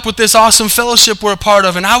hooked up with this awesome fellowship we're a part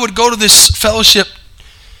of. And I would go to this fellowship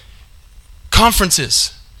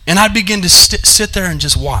conferences. And I'd begin to sit there and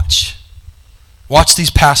just watch. Watch these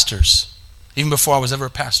pastors. Even before I was ever a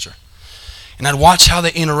pastor. And I'd watch how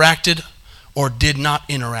they interacted or did not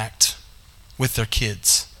interact with their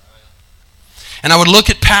kids. And I would look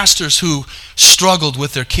at pastors who struggled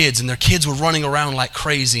with their kids, and their kids were running around like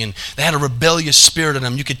crazy, and they had a rebellious spirit in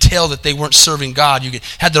them. You could tell that they weren't serving God.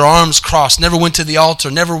 Had their arms crossed, never went to the altar,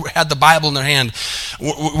 never had the Bible in their hand.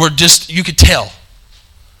 You could tell.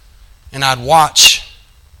 And I'd watch,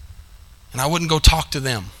 and I wouldn't go talk to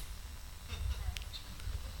them.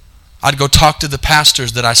 I'd go talk to the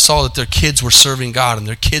pastors that I saw that their kids were serving God, and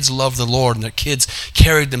their kids loved the Lord, and their kids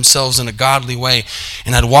carried themselves in a godly way.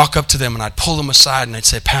 And I'd walk up to them and I'd pull them aside and I'd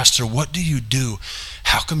say, Pastor, what do you do?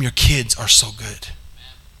 How come your kids are so good?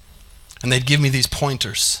 And they'd give me these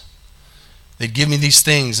pointers. They'd give me these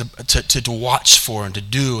things to watch for and to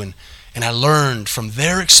do. And I learned from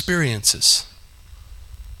their experiences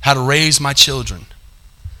how to raise my children.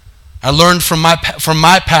 I learned from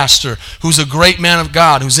my pastor, who's a great man of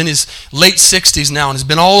God, who's in his late 60s now and has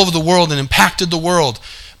been all over the world and impacted the world.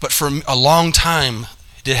 But for a long time,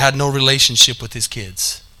 he had no relationship with his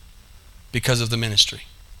kids because of the ministry.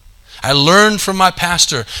 I learned from my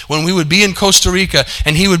pastor when we would be in Costa Rica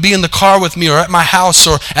and he would be in the car with me or at my house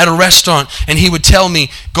or at a restaurant, and he would tell me,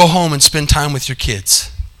 go home and spend time with your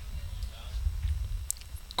kids.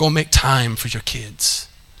 Go make time for your kids.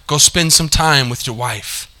 Go spend some time with your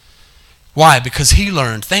wife. Why? Because he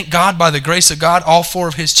learned. Thank God, by the grace of God, all 4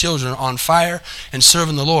 of his children are on fire and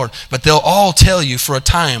serving the Lord. But they'll all tell you for a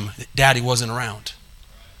time that Daddy wasn't around.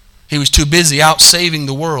 He was too busy out saving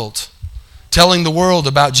the world, telling the world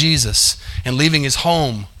about Jesus, and leaving his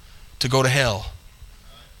home to go to hell.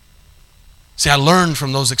 See, I learned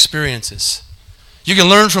from those experiences. You can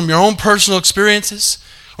learn from your own personal experiences,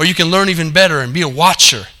 or you can learn even better and be a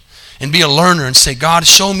watcher and be a learner and say, God,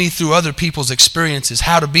 show me through other people's experiences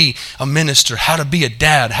how to be a minister, how to be a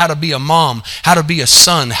dad, how to be a mom, how to be a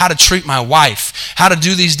son, how to treat my wife, how to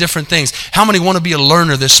do these different things. How many want to be a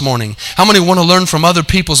learner this morning? How many want to learn from other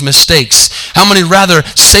people's mistakes? How many rather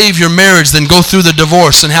save your marriage than go through the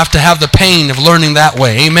divorce and have to have the pain of learning that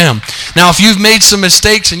way? Amen. Now, if you've made some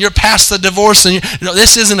mistakes and you're past the divorce, and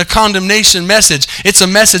this isn't a condemnation message. It's a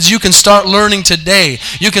message you can start learning today.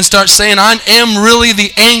 You can start saying, I am really the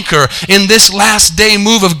anchor in this last day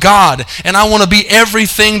move of God, and I want to be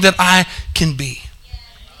everything that I can be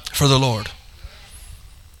for the Lord.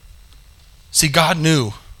 See, God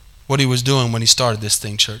knew what he was doing when he started this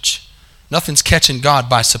thing, church. Nothing's catching God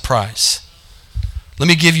by surprise. Let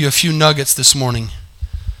me give you a few nuggets this morning,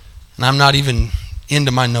 and I'm not even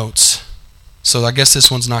into my notes, so I guess this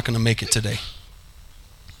one's not going to make it today.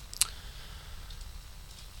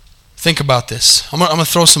 Think about this. I'm going to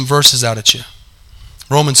throw some verses out at you.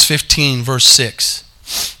 Romans 15, verse 6.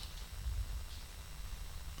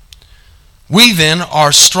 We then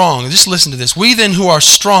are strong. Just listen to this. We then who are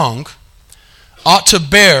strong ought to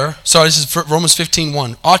bear, this is Romans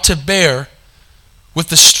 15:1, ought to bear with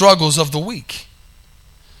the struggles of the weak,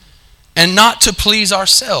 and not to please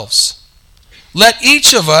ourselves. Let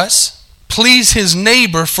each of us please his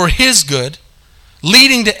neighbor for his good,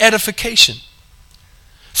 leading to edification.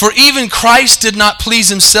 For even Christ did not please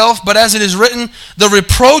himself, but as it is written, the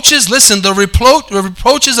reproaches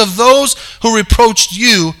of those who reproached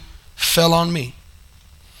you fell on me.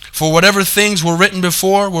 For whatever things were written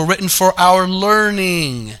before were written for our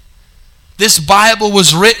learning. This Bible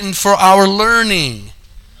was written for our learning,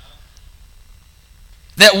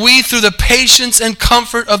 that we through the patience and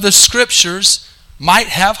comfort of the Scriptures might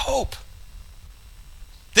have hope.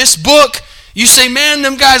 This book, you say, man,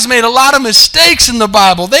 them guys made a lot of mistakes in the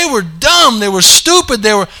Bible. They were dumb. They were stupid.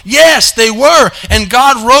 Yes, they were. And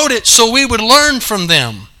God wrote it so we would learn from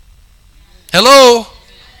them. Hello?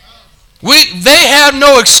 They had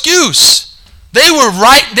no excuse. They were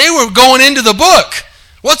right. They were going into the book.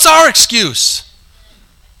 What's our excuse?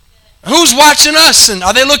 Who's watching us? And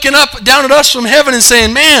are they looking up down at us from heaven and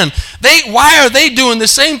saying, man, why are they doing the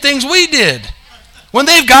same things we did when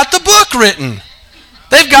they've got the book written?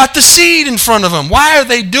 They've got the seed in front of them. Why are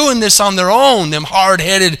they doing this on their own, them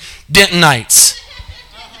hard-headed Dentonites?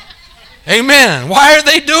 Amen. Why are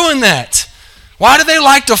they doing that? Why do they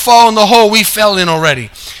like to fall in the hole we fell in already?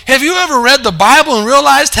 Have you ever read the Bible and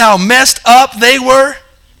realized how messed up they were?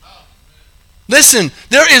 Listen,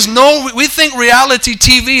 we think reality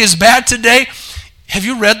TV is bad today. Have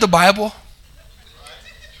you read the Bible?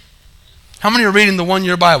 How many are reading the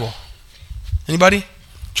one-year Bible? Anybody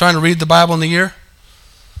trying to read the Bible in the year?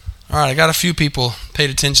 All right, I got a few people paid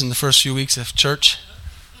attention the first few weeks of church.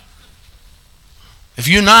 If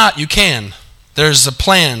you're not, you can. There's a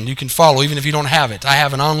plan you can follow, even if you don't have it. I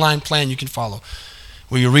have an online plan you can follow,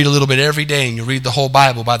 where you read a little bit every day and you read the whole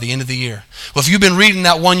Bible by the end of the year. Well, if you've been reading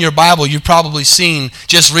that one-year Bible, you've probably seen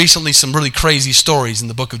just recently some really crazy stories in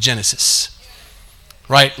the book of Genesis.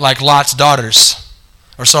 Right? Like Lot's daughters.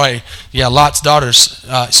 Lot's daughters,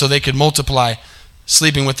 so they could multiply,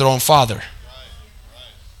 sleeping with their own father.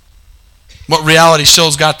 What reality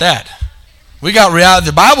shows got that? We got reality.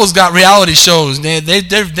 The Bible's got reality shows. They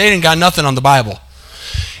ain't got nothing on the Bible.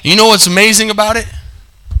 You know what's amazing about it?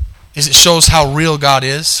 Is it shows how real God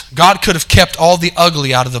is. God could have kept all the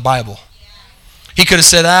ugly out of the Bible. He could have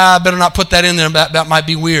said, I better not put that in there. That might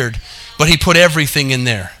be weird. But he put everything in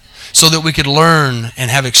there so that we could learn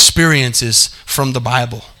and have experiences from the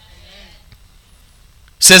Bible.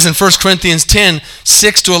 It says in 1 Corinthians 10,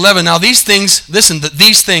 6 to 11, now these things, listen,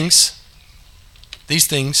 these things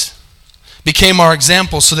became our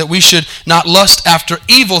example so that we should not lust after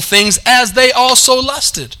evil things as they also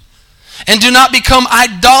lusted. And do not become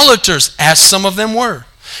idolaters as some of them were.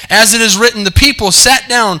 As it is written, the people sat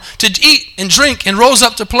down to eat and drink and rose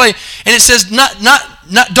up to play. And it says,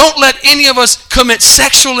 don't let any of us commit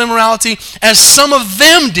sexual immorality as some of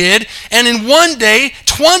them did. And in one day,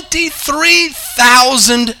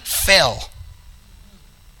 23,000 fell.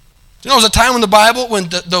 You know, there was a time in the Bible when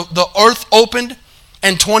the earth opened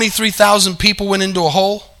and 23,000 people went into a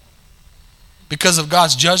hole because of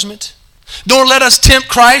God's judgment. Nor let us tempt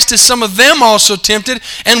Christ as some of them also tempted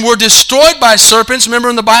and were destroyed by serpents. Remember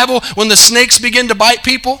in the Bible when the snakes began to bite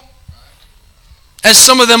people? As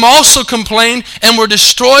some of them also complained and were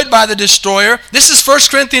destroyed by the destroyer. This is 1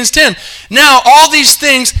 Corinthians 10. Now all these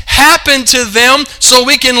things happen to them so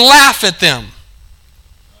we can laugh at them.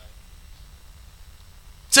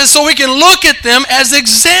 It says so we can look at them as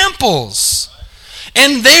examples.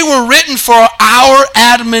 And they were written for our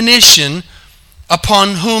admonition,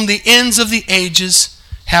 upon whom the ends of the ages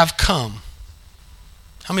have come.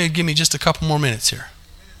 How many give me just a couple more minutes here?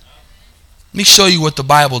 Let me show you what the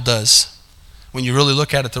Bible does when you really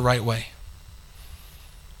look at it the right way.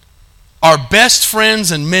 Our best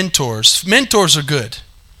friends and mentors are good.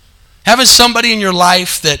 Having somebody in your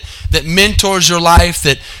life that mentors your life,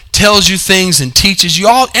 that tells you things and teaches you,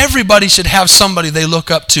 everybody should have somebody they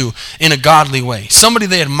look up to in a godly way. Somebody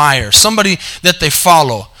they admire, somebody that they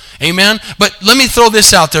follow. Amen? But let me throw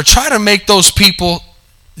this out there. Try to make those people,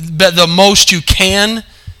 the most you can,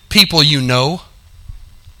 people you know.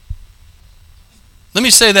 Let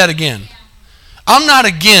me say that again. I'm not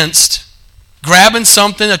against grabbing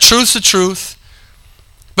something, a truth's a truth,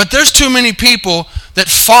 but there's too many people that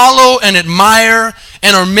follow and admire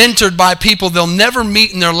and are mentored by people they'll never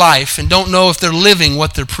meet in their life and don't know if they're living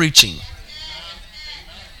what they're preaching.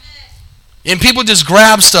 And people just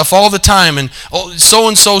grab stuff all the time and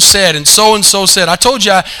so-and-so said and so-and-so said. I told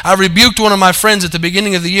you I rebuked one of my friends at the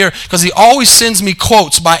beginning of the year because he always sends me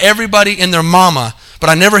quotes by everybody and their mama, but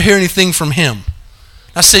I never hear anything from him.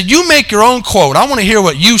 I said, you make your own quote. I want to hear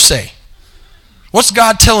what you say. What's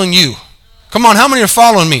God telling you? Come on, how many are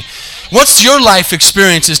following me? What's your life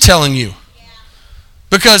experiences telling you?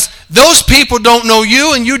 Because those people don't know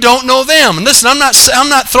you and you don't know them. And listen, I'm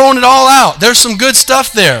not throwing it all out. There's some good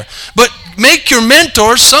stuff there. But make your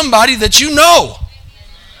mentor somebody that you know.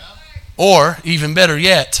 Or, even better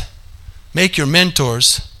yet, make your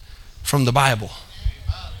mentors from the Bible.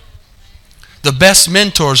 The best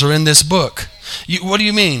mentors are in this book. What do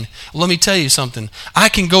you mean? Let me tell you something. I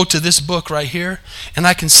can go to this book right here and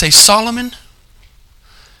I can say, Solomon,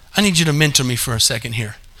 I need you to mentor me for a second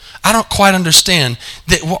here. I don't quite understand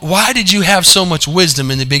that. Why did you have so much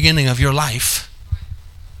wisdom in the beginning of your life?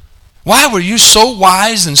 Why were you so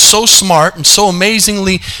wise and so smart and so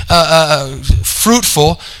amazingly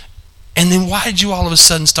fruitful? And then why did you all of a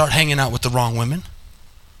sudden start hanging out with the wrong women?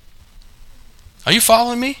 Are you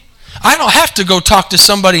following me? I don't have to go talk to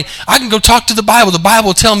somebody. I can go talk to the Bible. The Bible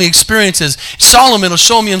will tell me experiences. Solomon will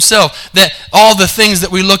show me himself that all the things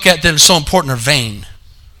that we look at that are so important are vain.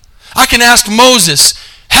 I can ask Moses,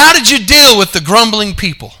 how did you deal with the grumbling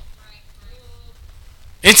people?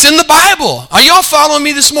 It's in the Bible. Are y'all following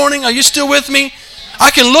me this morning? Are you still with me?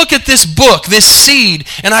 I can look at this book, this seed,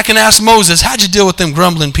 and I can ask Moses, how'd you deal with them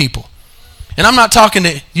grumbling people? And I'm not talking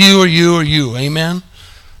to you or you or you, amen? I'm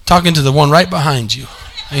talking to the one right behind you,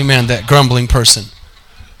 amen, that grumbling person.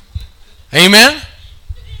 Amen?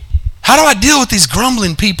 How do I deal with these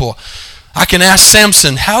grumbling people? I can ask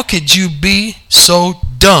Samson, how could you be so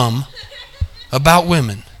dumb about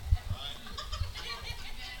women?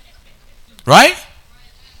 Right?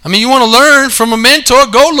 I mean, you want to learn from a mentor,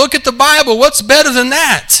 go look at the Bible. What's better than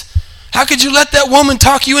that? How could you let that woman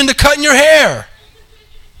talk you into cutting your hair?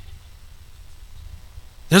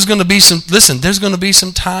 There's going to be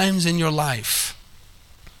some times in your life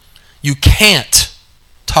you can't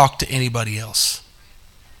talk to anybody else.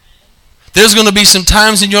 There's going to be some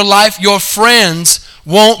times in your life your friends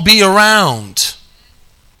won't be around.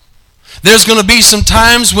 There's going to be some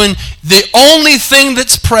times when the only thing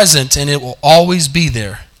that's present, and it will always be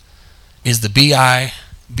there, is the Bible.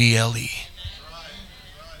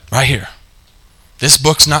 Right here. This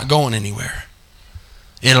book's not going anywhere.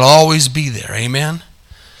 It'll always be there. Amen?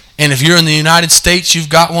 And if you're in the United States, you've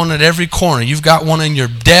got one at every corner. You've got one in your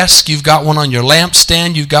desk. You've got one on your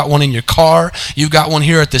lampstand. You've got one in your car. You've got one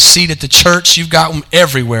here at the seat at the church. You've got them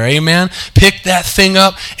everywhere. Amen? Pick that thing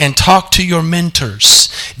up and talk to your mentors.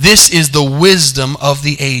 This is the wisdom of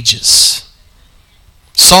the ages.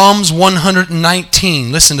 Psalms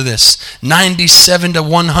 119, listen to this, 97 to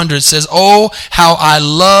 100 says, "Oh, how I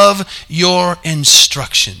love your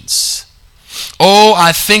instructions. Oh,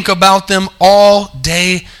 I think about them all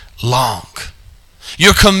day long.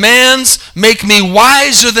 Your commands make me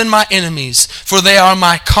wiser than my enemies, for they are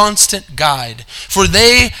my constant guide. For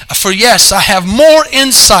yes, I have more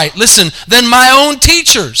insight, listen, than my own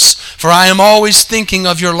teachers, for I am always thinking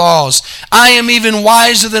of your laws. I am even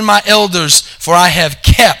wiser than my elders, for I have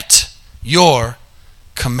kept your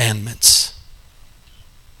commandments."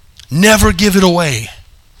 Never give it away.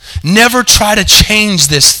 Never try to change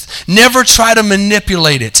this. Never try to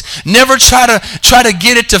manipulate it. Never try to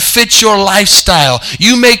get it to fit your lifestyle.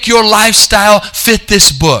 You make your lifestyle fit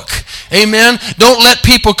this book. Amen. Don't let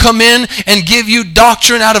people come in and give you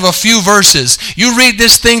doctrine out of a few verses. You read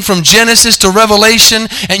this thing from Genesis to Revelation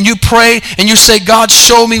and you pray and you say, "God,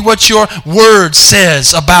 show me what your word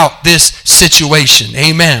says about this situation."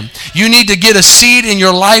 Amen. You need to get a seed in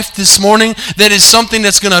your life this morning that is something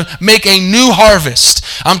that's going to make a new harvest.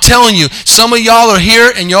 I'm telling you, some of y'all are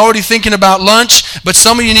here and you're already thinking about lunch, but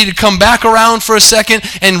some of you need to come back around for a second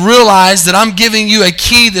and realize that I'm giving you a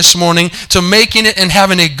key this morning to making it and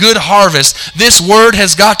having a good harvest. This word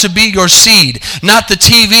has got to be your seed. Not the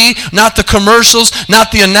TV, not the commercials,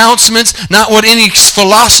 not the announcements, not what any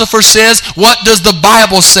philosopher says. What does the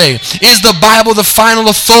Bible say? Is the Bible the final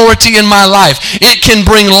authority in my life? It can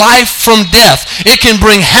bring life from death. It can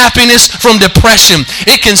bring happiness from depression.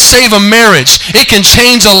 It can save a marriage. It can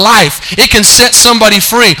change a life. It can set somebody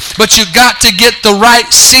free. But you've got to get the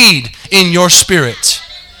right seed in your spirit.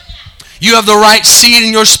 You have the right seed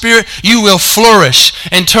in your spirit, you will flourish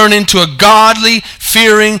and turn into a godly,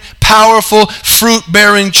 fearing, powerful,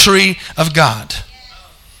 fruit-bearing tree of God.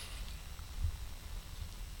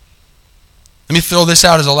 Let me throw this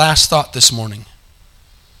out as a last thought this morning.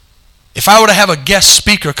 If I were to have a guest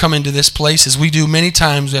speaker come into this place, as we do many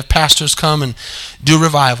times, we have pastors come and do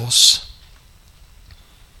revivals,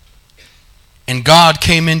 and God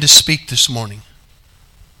came in to speak this morning,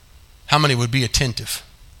 how many would be attentive?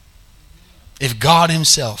 If God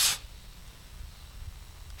himself,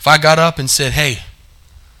 if I got up and said, "Hey,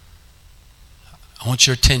 I want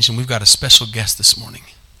your attention. We've got a special guest this morning.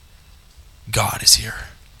 God is here.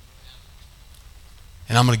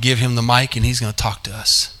 And I'm going to give him the mic and he's going to talk to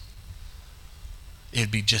us."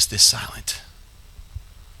 It'd be just this silent.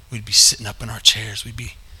 We'd be sitting up in our chairs. We'd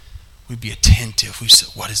be attentive. We'd say,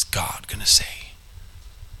 "What is God going to say?"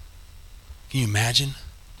 Can you imagine?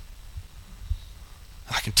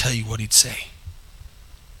 I can tell you what he'd say.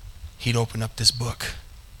 He'd open up this book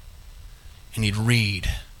and he'd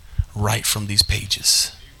read right from these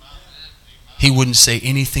pages. He wouldn't say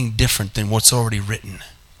anything different than what's already written.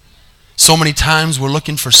 So many times we're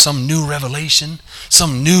looking for some new revelation,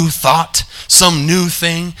 some new thought, some new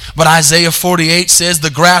thing. But Isaiah 48 says,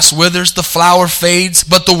 "The grass withers, the flower fades,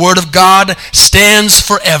 but the word of God stands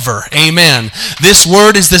forever." Amen. This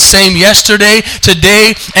word is the same yesterday,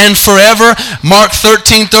 today, and forever. Mark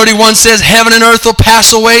 13:31 says, "Heaven and earth will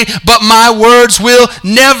pass away, but my words will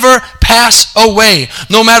never pass away."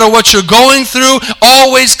 No matter what you're going through,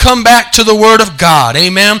 always come back to the word of God.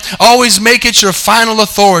 Amen. Always make it your final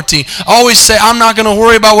authority. Always say, "I'm not going to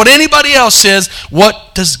worry about what anybody else says.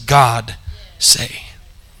 What does God say?"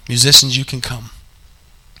 Musicians, you can come.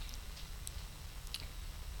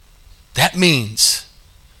 That means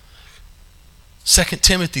 2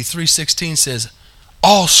 Timothy 3:16 says,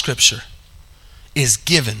 all scripture is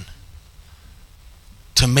given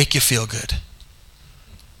to make you feel good.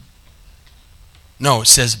 No, it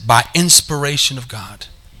says by inspiration of God.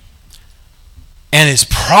 And is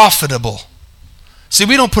profitable. See,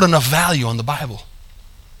 we don't put enough value on the Bible.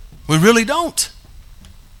 We really don't.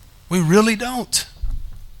 We really don't.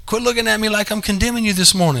 Quit looking at me like I'm condemning you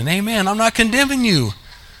this morning. Amen. I'm not condemning you.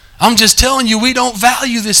 I'm just telling you we don't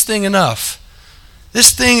value this thing enough.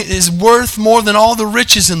 This thing is worth more than all the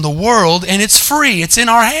riches in the world, and it's free. It's in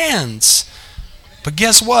our hands. But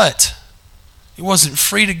guess what? It wasn't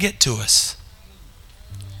free to get to us.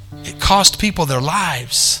 It cost people their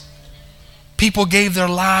lives. People gave their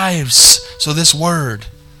lives so this word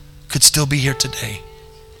could still be here today.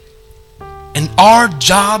 And our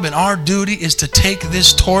job and our duty is to take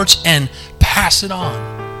this torch and pass it on.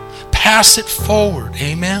 Pass it forward.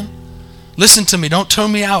 Amen? Listen to me. Don't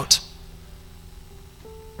turn me out.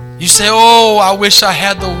 You say, oh, I wish I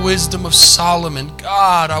had the wisdom of Solomon.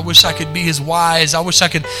 God, I wish I could be as wise. I wish I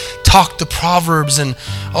could talk the Proverbs. And,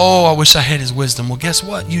 oh, I wish I had his wisdom. Well, guess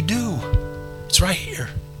what? You do. It's right here.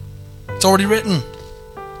 It's already written.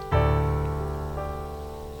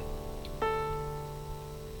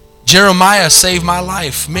 Jeremiah saved my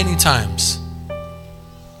life many times.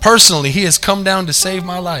 Personally, he has come down to save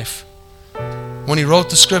my life when he wrote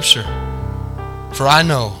the scripture. For I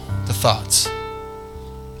know the thoughts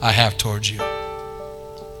I have towards you.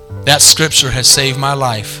 That scripture has saved my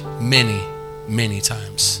life many, many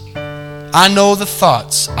times. I know the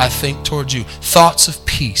thoughts I think towards you. Thoughts of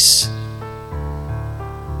peace.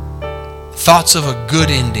 Thoughts of a good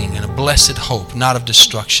ending and a blessed hope, not of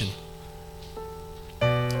destruction.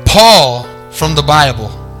 Paul from the Bible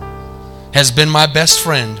has been my best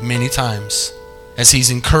friend many times as he's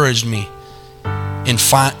encouraged me in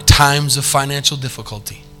times of financial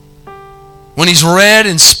difficulty. When he's read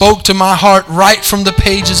and spoke to my heart right from the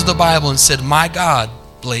pages of the Bible and said, my God,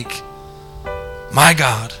 Blake, my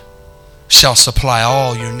God shall supply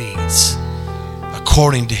all your needs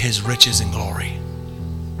according to his riches and glory.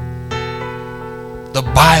 The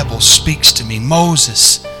Bible speaks to me.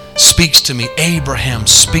 Moses speaks to me. Abraham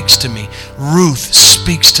speaks to me. Ruth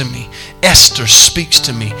speaks to me. Esther speaks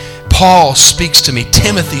to me. Paul speaks to me.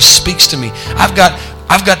 Timothy speaks to me. I've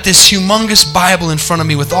got this humongous Bible in front of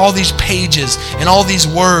me with all these pages and all these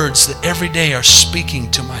words that every day are speaking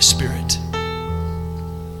to my spirit.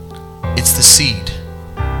 It's the seed.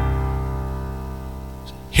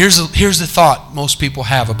 Here's the thought most people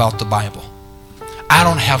have about the Bible. I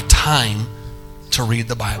don't have time to read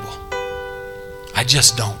the Bible. I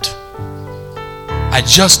just don't. I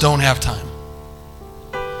just don't have time.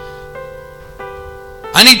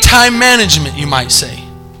 I need time management, you might say.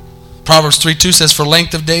 Proverbs 3:2 says, for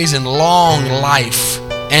length of days and long life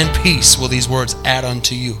and peace will these words add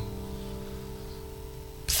unto you.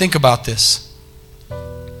 Think about this.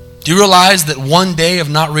 Do you realize that one day of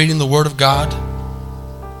not reading the Word of God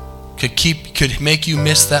could make you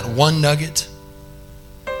miss that one nugget?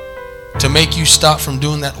 To make you stop from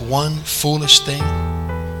doing that one foolish thing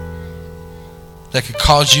that could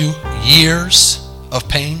cause you years of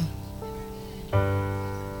pain?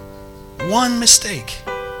 One mistake.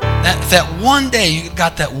 That one day you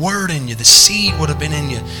got that word in you, the seed would have been in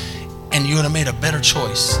you, and you would have made a better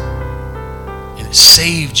choice. And it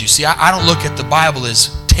saved you. See, I don't look at the Bible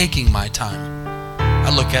as taking my time.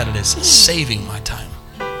 I look at it as saving my time.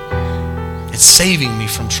 It's saving me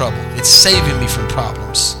from trouble. It's saving me from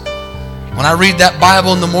problems. When I read that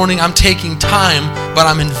Bible in the morning, I'm taking time, but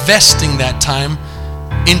I'm investing that time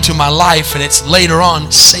into my life, and it's later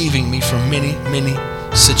on saving me from many, many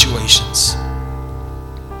situations.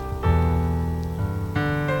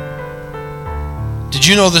 Did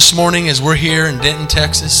you know this morning, as we're here in Denton,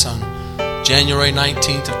 Texas, on January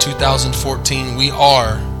 19th of 2014, we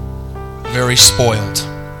are very spoiled.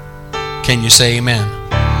 Can you say amen?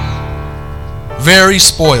 Very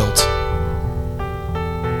spoiled.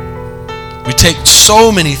 We take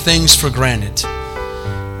so many things for granted.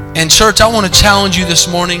 And church, I want to challenge you this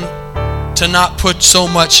morning to not put so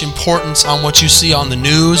much importance on what you see on the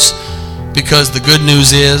news, because the good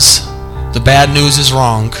news is the bad news is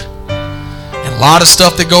wrong. And a lot of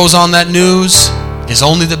stuff that goes on that news is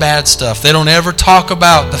only the bad stuff. They don't ever talk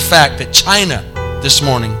about the fact that China this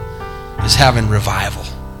morning is having revival.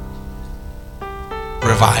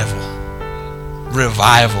 Revival.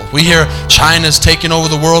 We hear China's taking over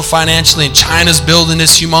the world financially and China's building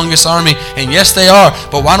this humongous army. And yes, they are.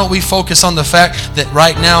 But why don't we focus on the fact that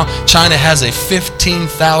right now China has a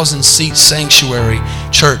 15,000 seat sanctuary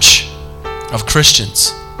church of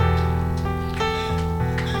Christians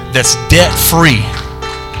that's debt free,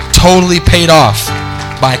 totally paid off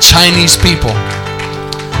by Chinese people.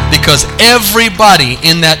 Because everybody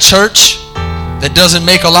in that church that doesn't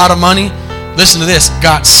make a lot of money, listen to this,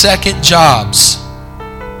 got second jobs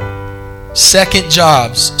so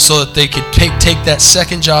that they could take that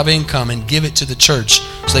second job income and give it to the church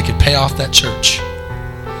so they could pay off that church.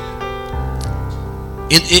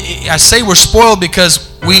 I say we're spoiled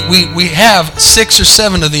because we have 6 or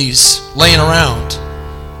 7 of these laying around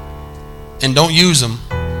and don't use them.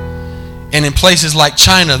 And in places like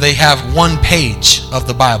China, they have 1 page of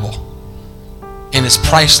the Bible and it's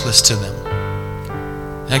priceless to them.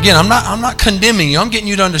 Again, I'm not condemning you. I'm getting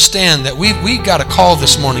you to understand that we got a call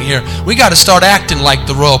this morning here. We got to start acting like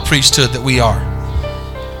the royal priesthood that we are.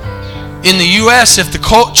 In the U.S., if the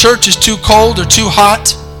church is too cold or too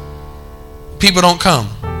hot, people don't come.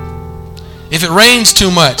 If it rains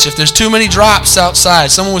too much, if there's too many drops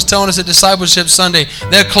outside. Someone was telling us at Discipleship Sunday,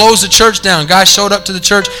 they'll close the church down. Guys showed up to the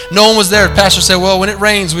church, no one was there. The pastor said, well, when it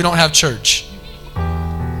rains, we don't have church.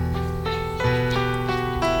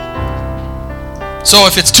 So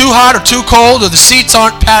if it's too hot or too cold or the seats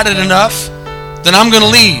aren't padded enough, then I'm going to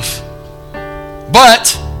leave.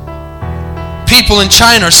 But people in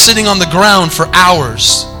China are sitting on the ground for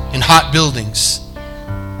hours in hot buildings.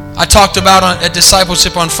 I talked about at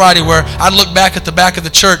Discipleship on Friday where I'd look back at the back of the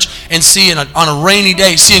church and see on a rainy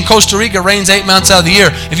day. See, in Costa Rica, it rains 8 months out of the year.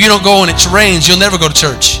 If you don't go when it rains, you'll never go to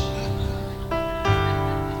church.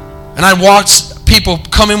 And I'd watch people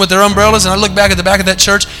come in with their umbrellas, and I'd look back at the back of that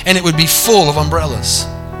church, and it would be full of umbrellas.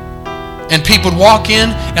 And people would walk in,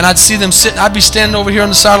 and I'd see them sitting. I'd be standing over here on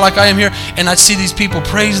the side like I am here, and I'd see these people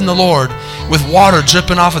praising the Lord with water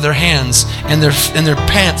dripping off of their hands and their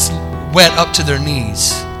pants wet up to their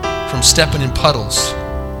knees from stepping in puddles.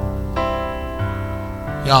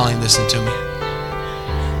 Y'all ain't listening to me.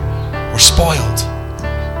 We're spoiled.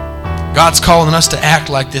 God's calling us to act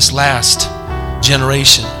like this last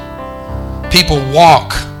generation. People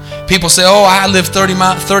walk. People say, oh, I live 30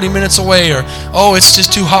 minutes away, or oh, it's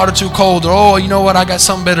just too hot or too cold, or oh, you know what, I got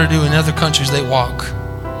something better to do. In other countries, they walk.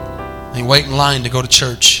 They wait in line to go to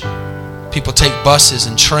church. People take buses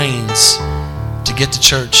and trains to get to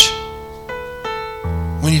church.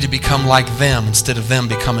 We need to become like them instead of them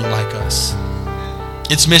becoming like us.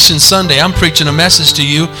 It's Mission Sunday. I'm preaching a message to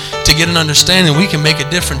you to get an understanding we can make a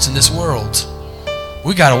difference in this world.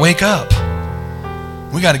 We got to wake up.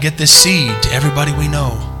 We got to get this seed to everybody we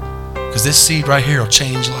know, because this seed right here will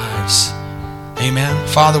change lives. Amen.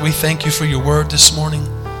 Father, we thank you for your word this morning.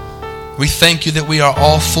 We thank you that we are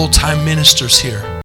all full-time ministers here.